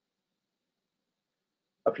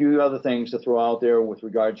 A few other things to throw out there with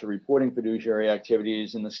regard to reporting fiduciary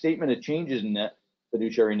activities. In the statement of changes in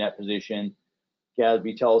fiduciary net position,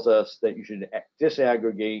 GASB tells us that you should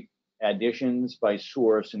disaggregate additions by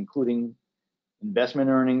source, including investment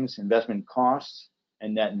earnings, investment costs,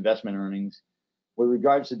 and net investment earnings. With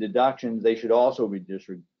regards to deductions, they should also be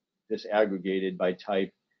disaggregated by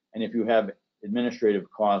type, and if you have administrative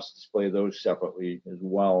costs, display those separately as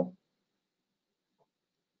well.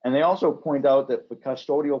 And they also point out that for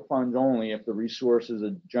custodial funds only, if the resources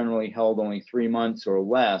are generally held only 3 months or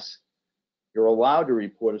less, you're allowed to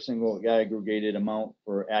report a single aggregated amount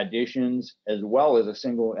for additions as well as a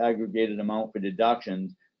single aggregated amount for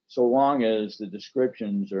deductions, so long as the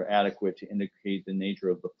descriptions are adequate to indicate the nature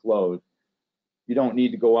of the flows. You don't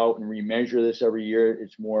need to go out and remeasure this every year.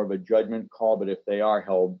 It's more of a judgment call, but if they are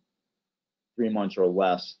held 3 months or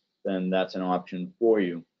less, then that's an option for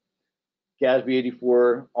you. GASB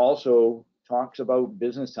 84 also talks about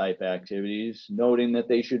business type activities, noting that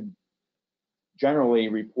they should generally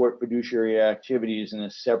report fiduciary activities in a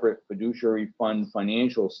separate fiduciary fund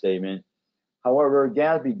financial statement. However,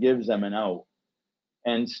 GASB gives them an out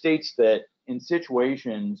and states that in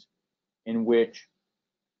situations in which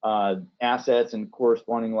assets and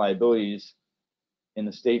corresponding liabilities in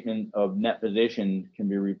the statement of net position can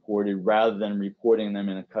be reported rather than reporting them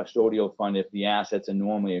in a custodial fund if the assets are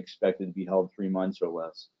normally expected to be held 3 months or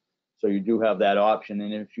less. So you do have that option.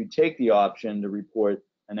 And if you take the option to report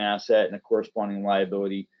an asset and a corresponding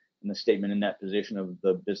liability in the statement of net position of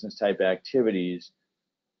the business type activities,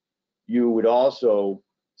 you would also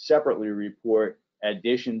separately report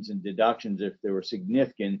additions and deductions if they were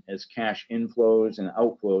significant as cash inflows and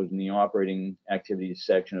outflows in the operating activities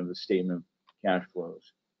section of the statement of cash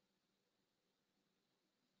flows.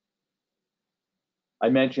 I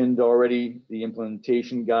mentioned already the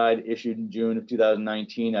implementation guide issued in June of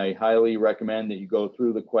 2019. I highly recommend that you go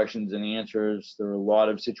through the questions and answers. There are a lot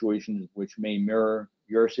of situations which may mirror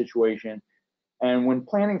your situation. And when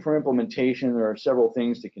planning for implementation, there are several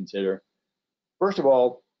things to consider. First of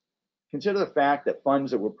all, consider the fact that funds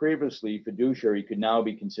that were previously fiduciary could now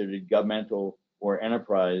be considered governmental or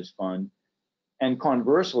enterprise fund. And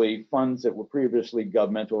conversely, funds that were previously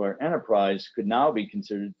governmental or enterprise could now be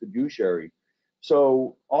considered fiduciary.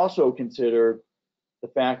 So also consider the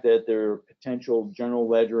fact that there are potential general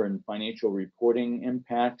ledger and financial reporting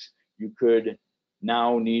impacts. You could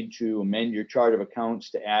now need to amend your chart of accounts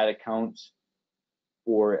to add accounts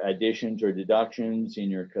for additions or deductions in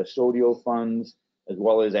your custodial funds, as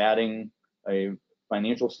well as adding a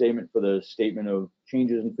financial statement for the statement of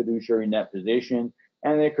changes in fiduciary net position.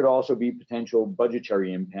 And there could also be potential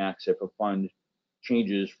budgetary impacts if a fund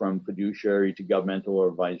changes from fiduciary to governmental or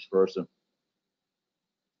vice versa.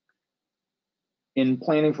 In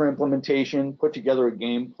planning for implementation, put together a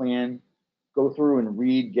game plan, go through and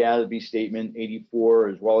read GASB Statement 84,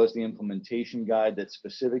 as well as the implementation guide that's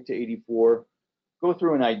specific to 84. Go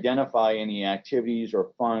through and identify any activities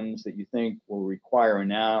or funds that you think will require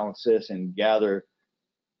analysis and gather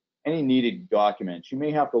any needed documents. You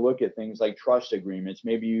may have to look at things like trust agreements.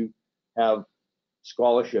 Maybe you have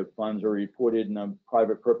scholarship funds are reported in a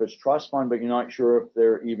private purpose trust fund, but you're not sure if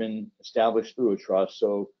they're even established through a trust.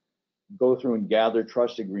 So go through and gather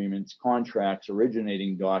trust agreements, contracts,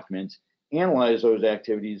 originating documents, analyze those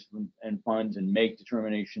activities and funds, and make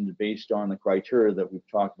determinations based on the criteria that we've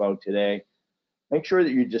talked about today. Make sure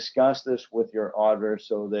that you discuss this with your auditor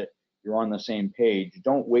so that you're on the same page.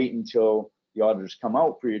 Don't wait until the auditors come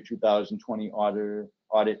out for your 2020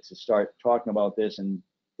 audit to start talking about this and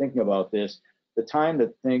thinking about this. The time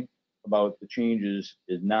to think about the changes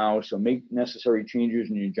is now, so make necessary changes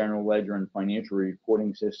in your general ledger and financial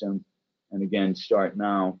reporting system, and again, start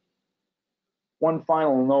now. One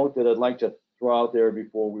final note that I'd like to throw out there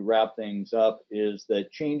before we wrap things up is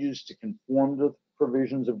that changes to conform to the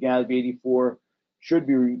provisions of GASB 84 should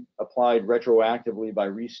be applied retroactively by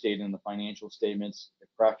restating the financial statements if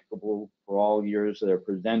practicable for all years that are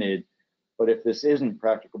presented. But if this isn't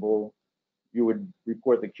practicable, you would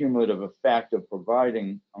report the cumulative effect of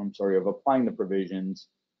applying the provisions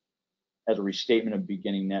as a restatement of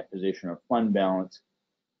beginning net position or fund balance.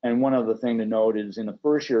 And one other thing to note is in the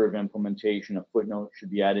first year of implementation, a footnote should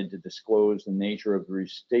be added to disclose the nature of the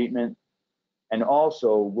restatement, and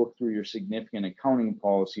also look through your significant accounting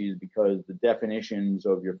policies because the definitions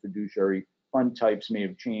of your fiduciary fund types may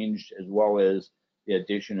have changed, as well as the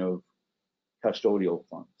addition of custodial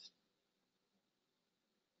funds.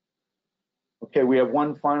 Okay, we have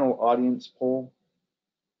one final audience poll.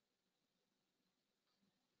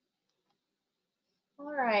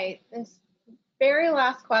 All right, this very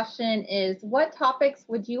last question is, what topics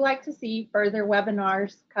would you like to see further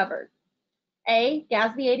webinars covered? A,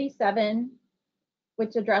 GASB 87,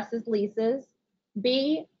 which addresses leases.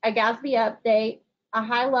 B, a GASB update, a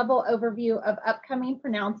high-level overview of upcoming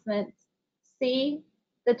pronouncements. C,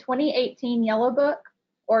 the 2018 Yellow Book,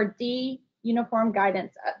 or D, uniform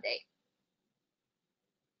guidance update.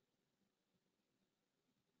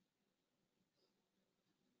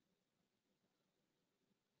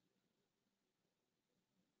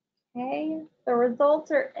 Okay, the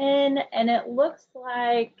results are in, and it looks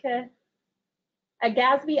like a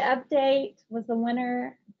GASB update was the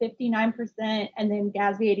winner, 59%, and then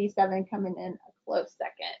GASB 87 coming in a close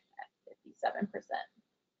second at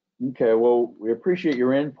 57%. Okay, well, we appreciate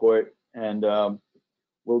your input, and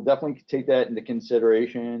we'll definitely take that into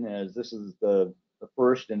consideration, as this is the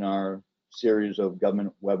first in our series of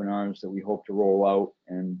government webinars that we hope to roll out,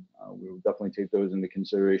 and we will definitely take those into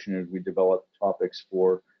consideration as we develop topics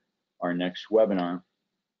for our next webinar.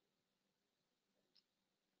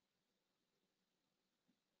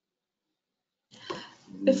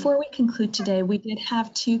 Before we conclude today, we did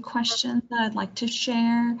have two questions that I'd like to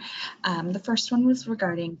share. The first one was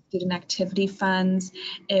regarding student activity funds.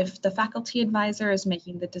 If the faculty advisor is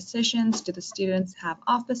making the decisions, do the students have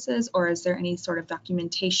offices, or is there any sort of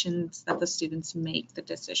documentation that the students make the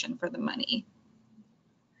decision for the money?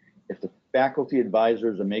 If the faculty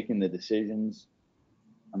advisors are making the decisions,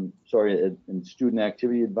 I'm sorry, and student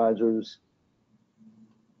activity advisors,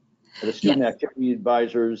 are the student activity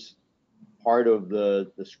advisors part of the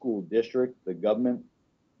school district, the government?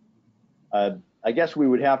 I guess we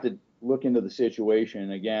would have to look into the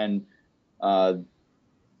situation again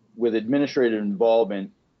with administrative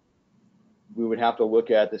involvement. We would have to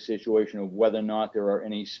look at the situation of whether or not there are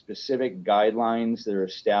any specific guidelines that are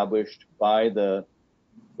established by the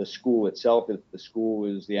school itself, if the school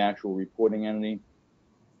is the actual reporting entity,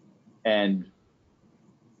 and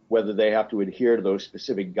whether they have to adhere to those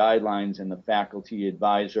specific guidelines, and the faculty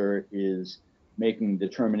advisor is making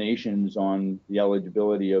determinations on the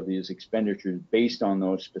eligibility of these expenditures based on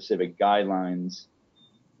those specific guidelines.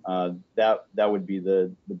 That would be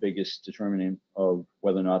the biggest determinant of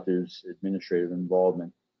whether or not there's administrative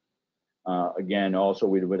involvement. Again, also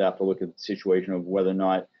we would have to look at the situation of whether or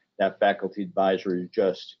not that faculty advisor is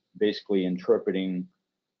just basically interpreting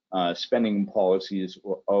spending policies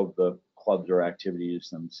of the clubs or activities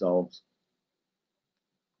themselves.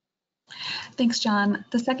 Thanks, John.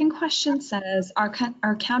 The second question says, are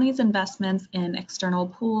county's investments in external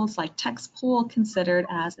pools like text pool considered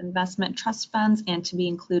as investment trust funds and to be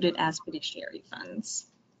included as fiduciary funds?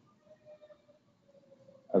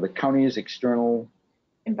 The county's external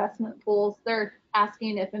Investment pools, they're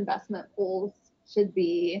asking if investment pools should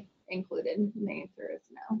be included, and the answer is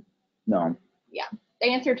no. No. Yeah, the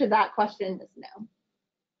answer to that question is no.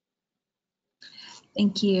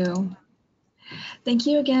 Thank you. Thank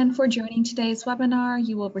you again for joining today's webinar.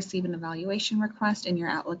 You will receive an evaluation request in your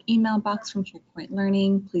Outlook email box from Checkpoint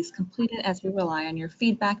Learning. Please complete it as we rely on your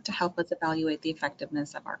feedback to help us evaluate the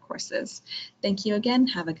effectiveness of our courses. Thank you again.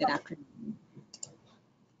 Have a good afternoon.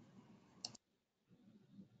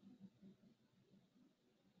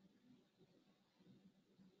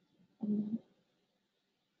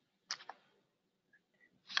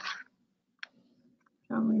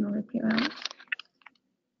 I'm going to repeat that.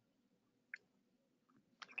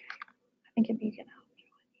 I think if you can